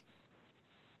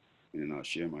 And then I'll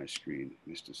share my screen.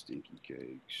 Mr. Stinky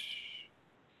Cakes.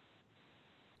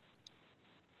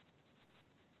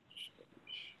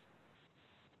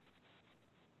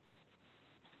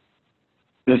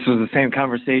 This was the same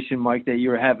conversation, Mike, that you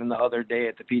were having the other day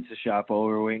at the pizza shop while we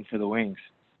were waiting for the wings.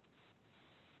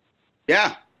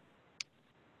 Yeah.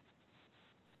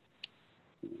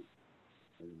 Okay.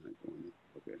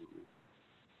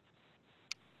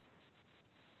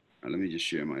 Now, let me just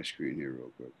share my screen here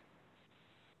real quick.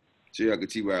 So y'all can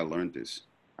see where I learned this.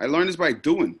 I learned this by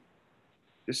doing.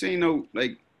 This ain't no,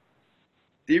 like,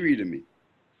 theory to me.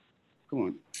 Come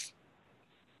on.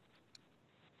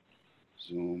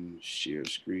 Zoom, share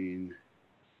screen.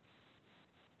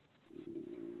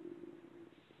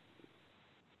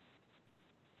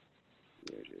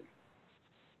 Right here.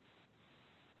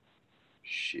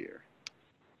 Share.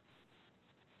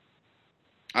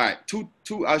 All right,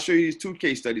 I'll show you these 2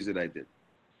 case studies that I did.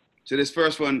 So this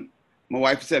first one, my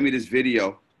wife sent me this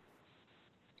video,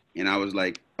 and I was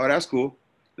like, oh, that's cool.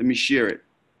 Let me share it.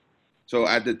 So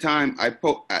at the time,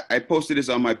 I posted this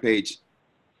on my page.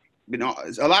 You know,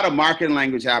 a lot of marketing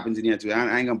language happens in here too.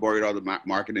 I ain't gonna bore you with all the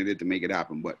marketing to make it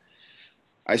happen, but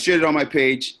I shared it on my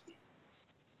page.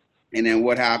 And then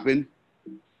what happened?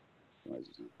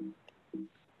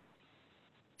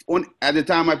 At the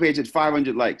time, my page had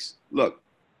 500 likes. Look,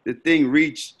 the thing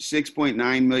reached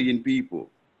 6.9 million people,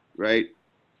 right?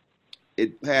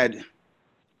 It had,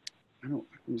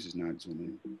 this is not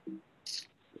zooming in.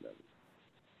 Whatever.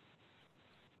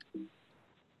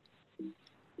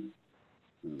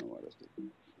 I don't know why that's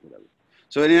different. Whatever.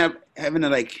 So it ended up having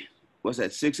like, what's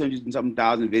that, 600 and something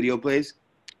thousand video plays.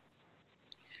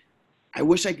 I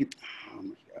wish I could, oh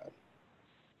my God.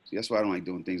 See, that's why I don't like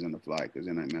doing things on the fly, because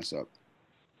then I mess up.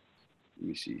 Let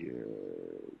me see here,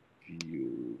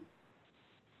 view.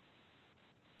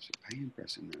 So I am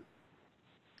pressing that.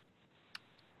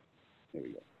 There we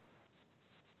go.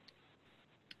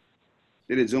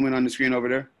 Did it zoom in on the screen over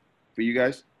there for you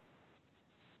guys?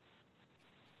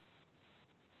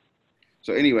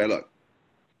 So anyway, look.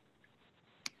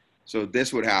 So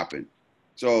this would happen.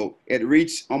 So it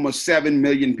reached almost 7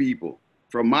 million people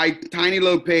from my tiny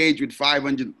little page with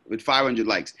 500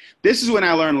 likes. This is when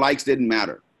I learned likes didn't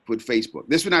matter with Facebook.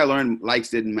 This is when I learned likes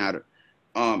didn't matter.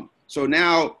 So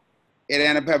now it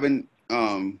ended up having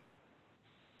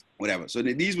whatever. So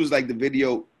these was like the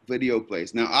video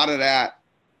plays. Now out of that,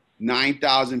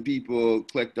 9,000 people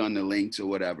clicked on the links or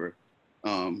whatever.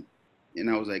 And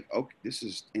I was like, okay, this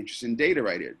is interesting data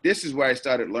right here. This is where I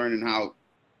started learning how,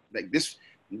 like this,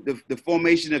 the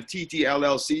formation of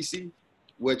TTLLCC,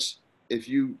 which if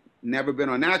you've never been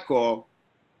on that call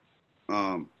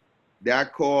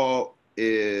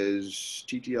is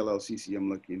TTLLCC. I'm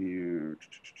looking here.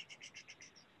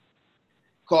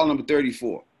 Call number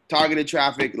 34, targeted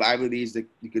traffic, lively leads that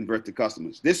you convert to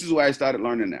customers. This is where I started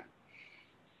learning that.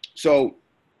 So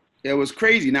it was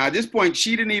crazy. Now at this point,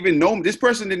 she didn't even know me. This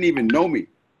person didn't even know me,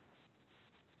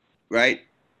 right?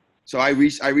 So I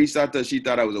reached out to her. She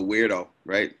thought I was a weirdo,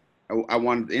 right? I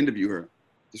wanted to interview her.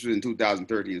 This was in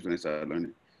 2013 is when I started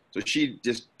learning. So she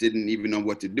just didn't even know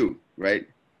what to do, right?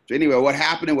 So anyway, what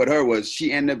happened with her was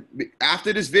she ended up,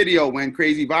 after this video went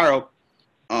crazy viral,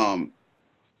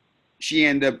 she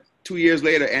ended up, 2 years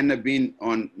later, ended up being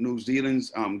on New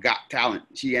Zealand's Got Talent.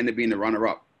 She ended up being the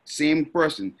runner-up. Same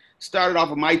person. Started off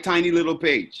of my tiny little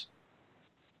page,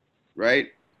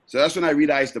 right? So that's when I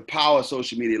realized the power of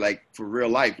social media, like for real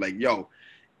life. Like, yo,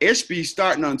 it's be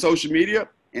starting on social media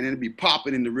and then it be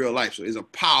popping into real life. So it's a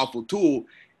powerful tool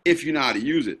if you know how to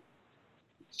use it.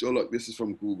 So look, this is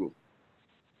from Google.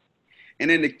 And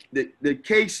then the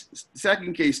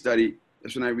second case study,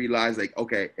 that's when I realized, like,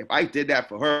 okay, if I did that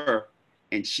for her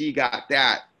and she got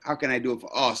that, how can I do it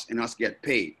for us and us get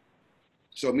paid?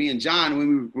 So me and John, when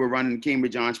we were running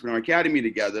Cambridge Entrepreneur Academy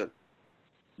together,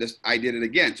 I did it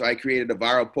again. So I created a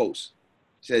viral post.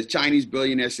 It says, Chinese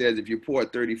billionaire says, if you're poor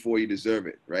at 34, you deserve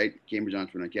it, right? Cambridge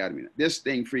Entrepreneur Academy. This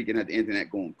thing freaking had the internet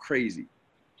going crazy.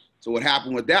 So what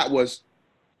happened with that was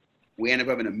we ended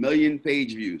up having 1 million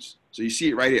page views. So you see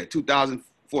it right here,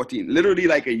 2014, literally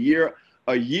like a year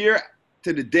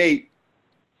to the date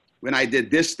when I did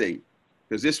this thing.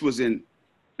 Because this was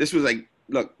like,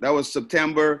 look, that was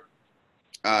September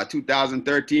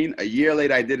 2013. A year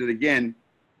later, I did it again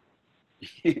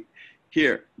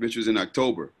here, which was in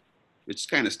October, which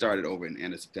kind of started over in the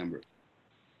end of September.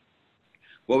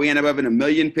 Well, we ended up having 1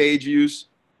 million page views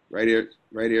right here,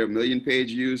 1 million page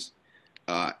views,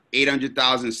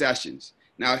 800,000 sessions.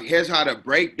 Now, here's how to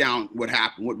break down what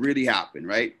happened, what really happened,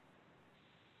 right?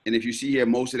 And if you see here,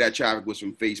 most of that traffic was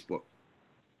from Facebook.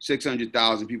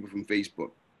 600,000 people from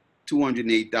Facebook,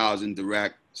 208,000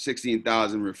 direct,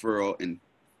 16,000 referral, and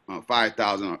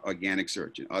 5,000 organic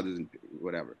search and others and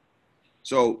whatever.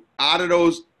 So out of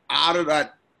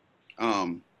that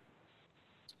 1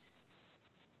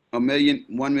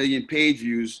 million page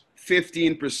views,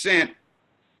 15%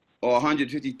 or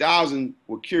 150,000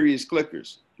 were curious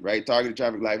clickers, right? Targeted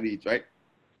traffic, live leads, right?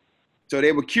 So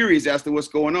they were curious as to what's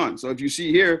going on. So if you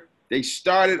see here, they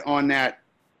started on that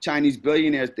Chinese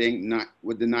billionaire thing, not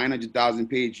with the 900,000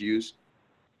 page views.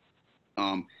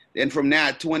 Then from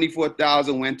that,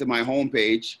 24,000 went to my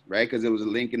homepage, right? Because there was a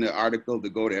link in the article to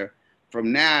go there.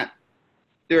 From that,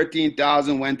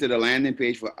 13,000 went to the landing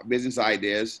page for business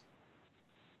ideas.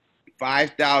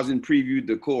 5,000 previewed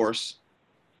the course.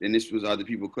 Then this was other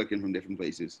people clicking from different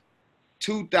places.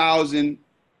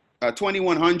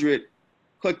 2,100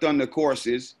 clicked on the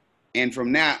courses. And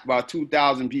from that, about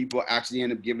 2,000 people actually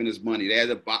ended up giving us money. They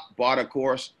either bought a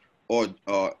course or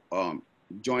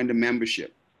joined a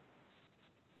membership.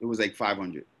 It was like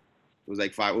 500. It was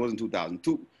like it wasn't 2,000.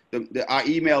 Our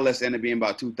email list ended up being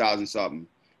about 2,000 something.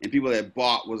 And people that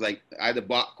bought was like either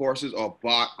bought courses or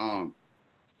bought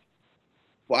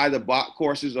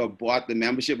the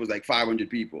membership was like 500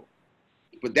 people.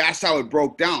 But that's how it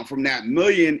broke down. From that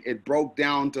million, it broke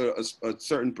down to a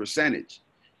certain percentage.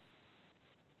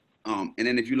 And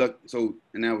then if you look,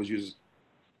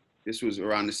 this was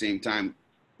around the same time.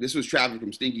 This was traffic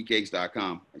from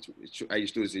stinkycakes.com. I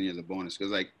used to do this in as a bonus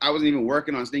because like I wasn't even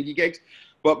working on Stinky Cakes,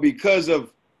 but because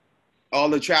of all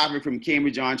the traffic from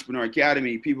Cambridge Entrepreneur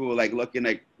Academy, people were like looking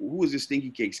like, who is this Stinky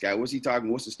Cakes guy? What's he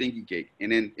talking? What's the Stinky Cake?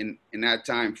 And then in that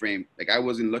time frame, like I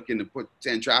wasn't looking to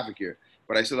send traffic here,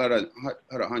 but I still had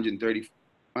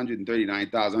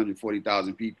 139,000,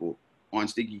 140,000 people on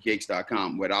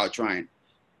stinkycakes.com without trying.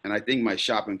 And I think my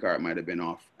shopping cart might have been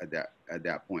off at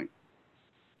that point.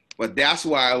 But that's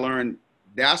why I learned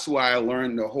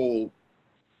the whole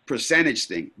percentage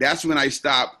thing. That's when I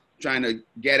stopped trying to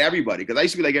get everybody. Because I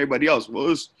used to be like everybody else.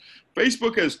 Well,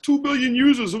 Facebook has 2 billion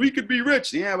users, so we could be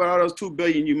rich. Yeah, but out of those 2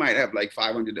 billion, you might have like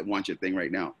 500 that want your thing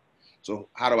right now. So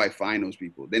how do I find those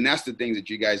people? Then that's the things that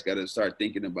you guys got to start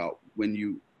thinking about when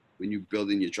you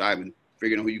building your tribe and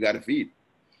figuring out who you got to feed.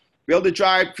 Build the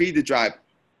tribe, feed the tribe.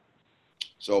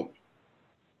 So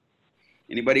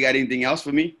anybody got anything else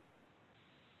for me?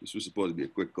 This was supposed to be a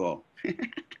quick call.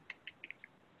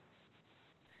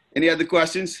 Any other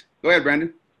questions? Go ahead,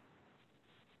 Brandon.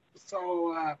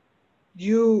 So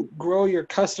you grow your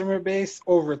customer base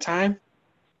over time?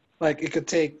 Like it could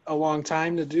take a long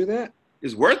time to do that?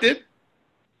 It's worth it.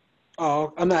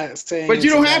 Oh, I'm not saying. But you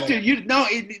don't have to. You know,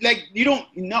 you don't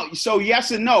know. So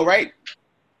yes and no, right?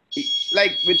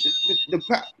 Like with the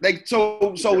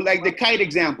the kite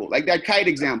example, like that kite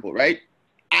example, right?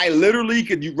 I literally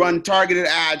could run targeted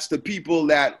ads to people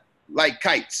that like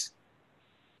kites.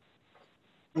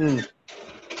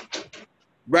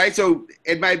 Right? So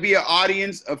it might be an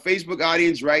audience, a Facebook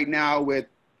audience right now with,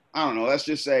 I don't know, let's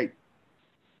just say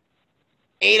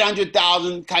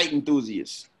 800,000 kite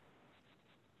enthusiasts.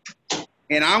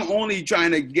 And I'm only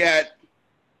trying to get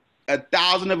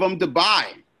 1,000 of them to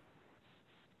buy.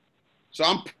 So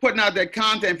I'm putting out that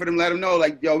content for them, let them know,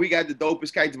 like, yo, we got the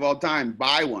dopest kites of all time,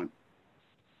 buy one.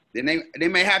 Then they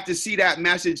may have to see that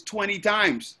message 20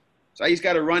 times. So I just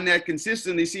got to run that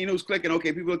consistently, seeing who's clicking.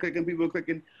 Okay, people are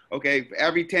clicking. Okay, for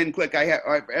every 10 click I have,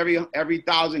 or every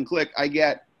 1,000 click, I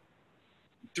get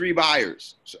 3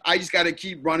 buyers. So I just got to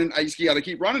keep running. I just got to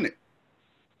keep running it.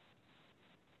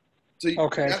 So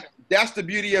okay. That's the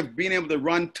beauty of being able to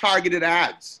run targeted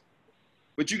ads.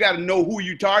 But you got to know who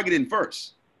you're targeting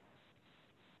first.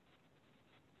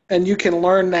 And you can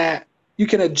learn that, you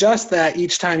can adjust that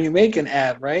each time you make an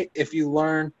ad, right? If you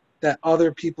learn that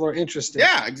other people are interested.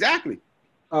 Yeah, exactly.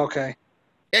 Okay.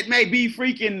 It may be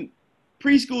freaking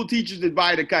preschool teachers that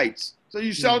buy the kites. So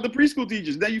you sell it to preschool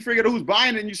teachers. Then you figure out who's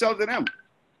buying it and you sell it to them.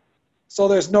 So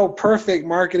there's no perfect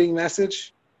marketing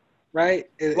message, right?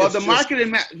 Well, the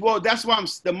marketing, that's why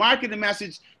the marketing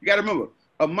message, you got to remember,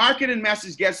 a marketing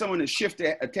message gets someone to shift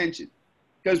their attention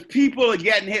because people are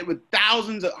getting hit with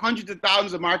hundreds of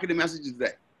thousands of marketing messages a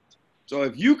day. So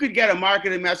if you could get a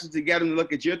marketing message to get them to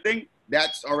look at your thing,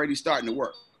 that's already starting to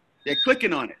work. They're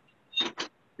clicking on it.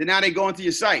 Then now they go into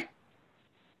your site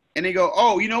and they go,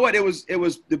 oh, you know what? It was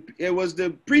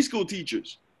the preschool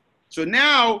teachers. So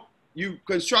now you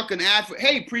construct an ad for,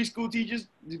 hey, preschool teachers,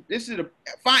 this is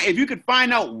fine. If you could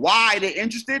find out why they're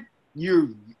interested, you're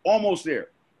almost there.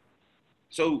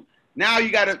 So now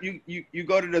you gotta you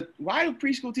go to the, why do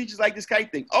preschool teachers like this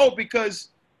kite thing? Oh, because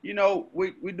you know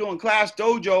we're doing class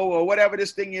dojo or whatever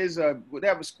this thing is,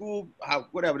 whatever school,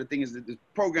 whatever the thing is, the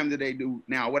program that they do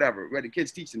now, whatever, where the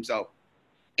kids teach themselves.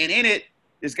 And in it,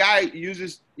 this guy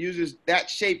uses that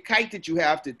shaped kite that you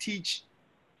have to teach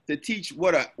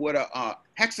what a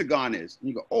hexagon is. And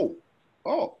you go,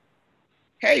 oh,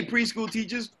 hey, preschool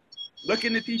teachers,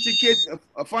 looking to teach your kids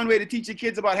a fun way to teach your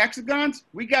kids about hexagons?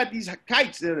 We got these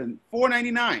kites that are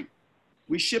 $4.99.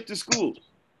 We ship to schools.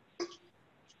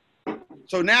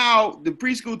 So now the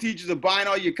preschool teachers are buying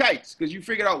all your kites because you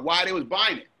figured out why they was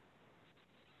buying it.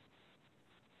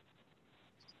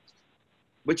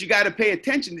 But you got to pay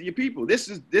attention to your people. This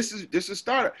is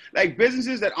startup. Like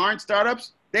businesses that aren't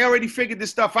startups, they already figured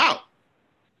this stuff out.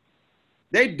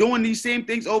 They're doing these same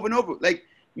things over and over. Like,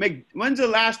 when's the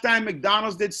last time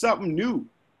McDonald's did something new?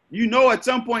 You know, at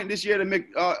some point this year,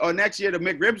 or next year, the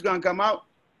McRib's gonna come out.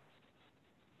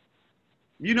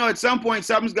 You know, at some point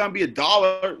something's gonna be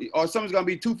 $1 or something's gonna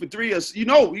be 2 for $3.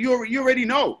 Or, you already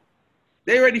know.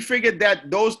 They already figured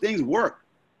that those things work.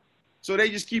 So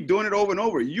they just keep doing it over and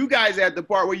over. You guys are at the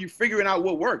part where you're figuring out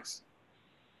what works.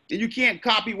 And you can't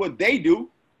copy what they do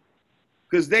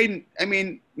because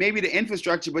maybe the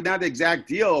infrastructure, but not the exact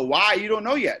deal or why, you don't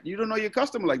know yet. You don't know your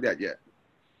customer like that yet.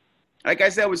 Like I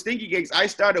said, with Stinky Cakes, I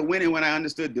started winning when I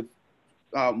understood the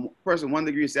person 1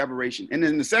 degree of separation. And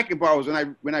then the second part was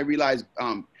when I realized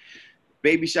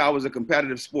baby shower was a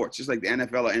competitive sport, just like the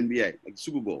NFL or NBA, like the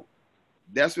Super Bowl.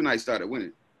 That's when I started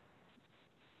winning.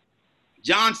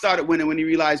 John started winning when he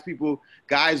realized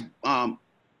guys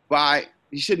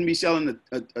he shouldn't be selling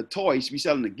a toy, he should be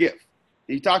selling a gift.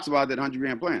 And he talks about that 100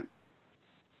 grand plan.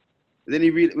 And then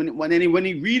when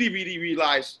he really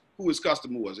realized who his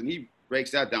customer was, and he breaks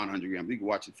that down 100 grand, you can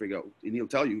watch it, figure out, and he'll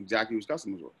tell you exactly who his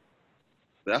customers were.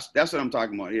 But that's what I'm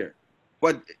talking about here.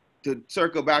 But to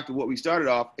circle back to what we started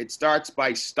off, it starts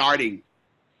by starting.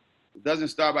 It doesn't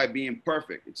start by being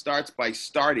perfect. It starts by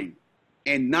starting.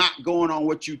 And not going on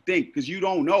what you think, because you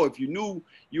don't know. If you knew,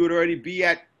 you would already be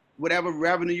at whatever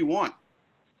revenue you want.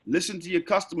 Listen to your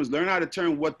customers. Learn how to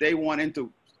turn what they want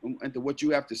into what you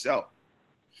have to sell.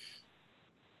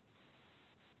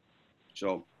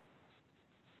 So,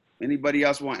 anybody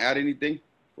else want to add anything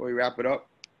before we wrap it up?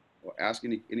 Or ask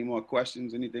any more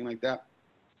questions, anything like that?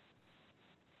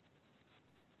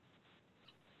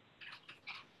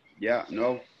 Yeah,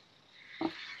 no?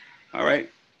 All right.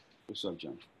 What's up,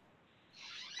 John?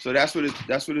 So that's what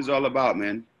it's all about,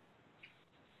 man.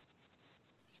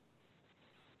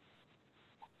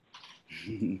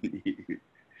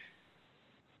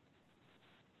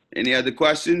 Any other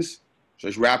questions? So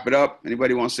let's wrap it up.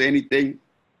 Anybody want to say anything?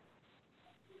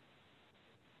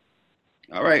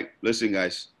 All right. Listen,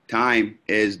 guys. Time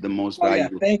is the most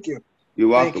valuable. Yeah, thank you. You're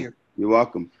welcome. Thank you. You're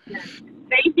welcome.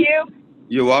 Thank you.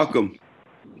 You're welcome.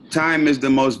 Time is the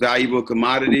most valuable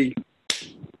commodity.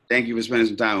 Thank you for spending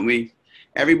some time with me.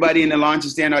 Everybody in the Launch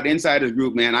and Standout Insiders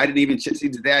group, man. I didn't even see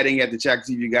today. I didn't get to check to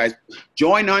see if you guys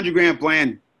join the 100 grand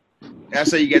plan.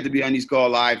 That's how you get to be on these call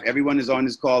live. Everyone is on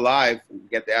this call live. You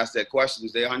get to ask that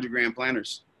questions. They're 100 grand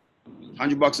planners.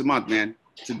 $100 a month, man.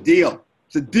 It's a deal.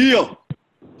 It's a deal.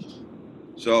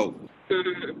 So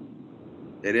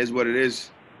it is what it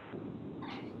is.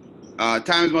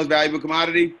 Time is the most valuable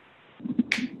commodity.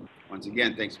 Once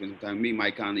again, thanks for spending time with me,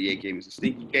 Mike Conley, aka Mr.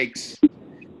 Stinky Cakes.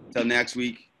 Till next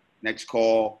week, next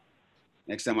call,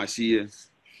 next time I see you.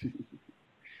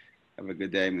 Have a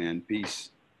good day, man.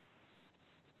 Peace.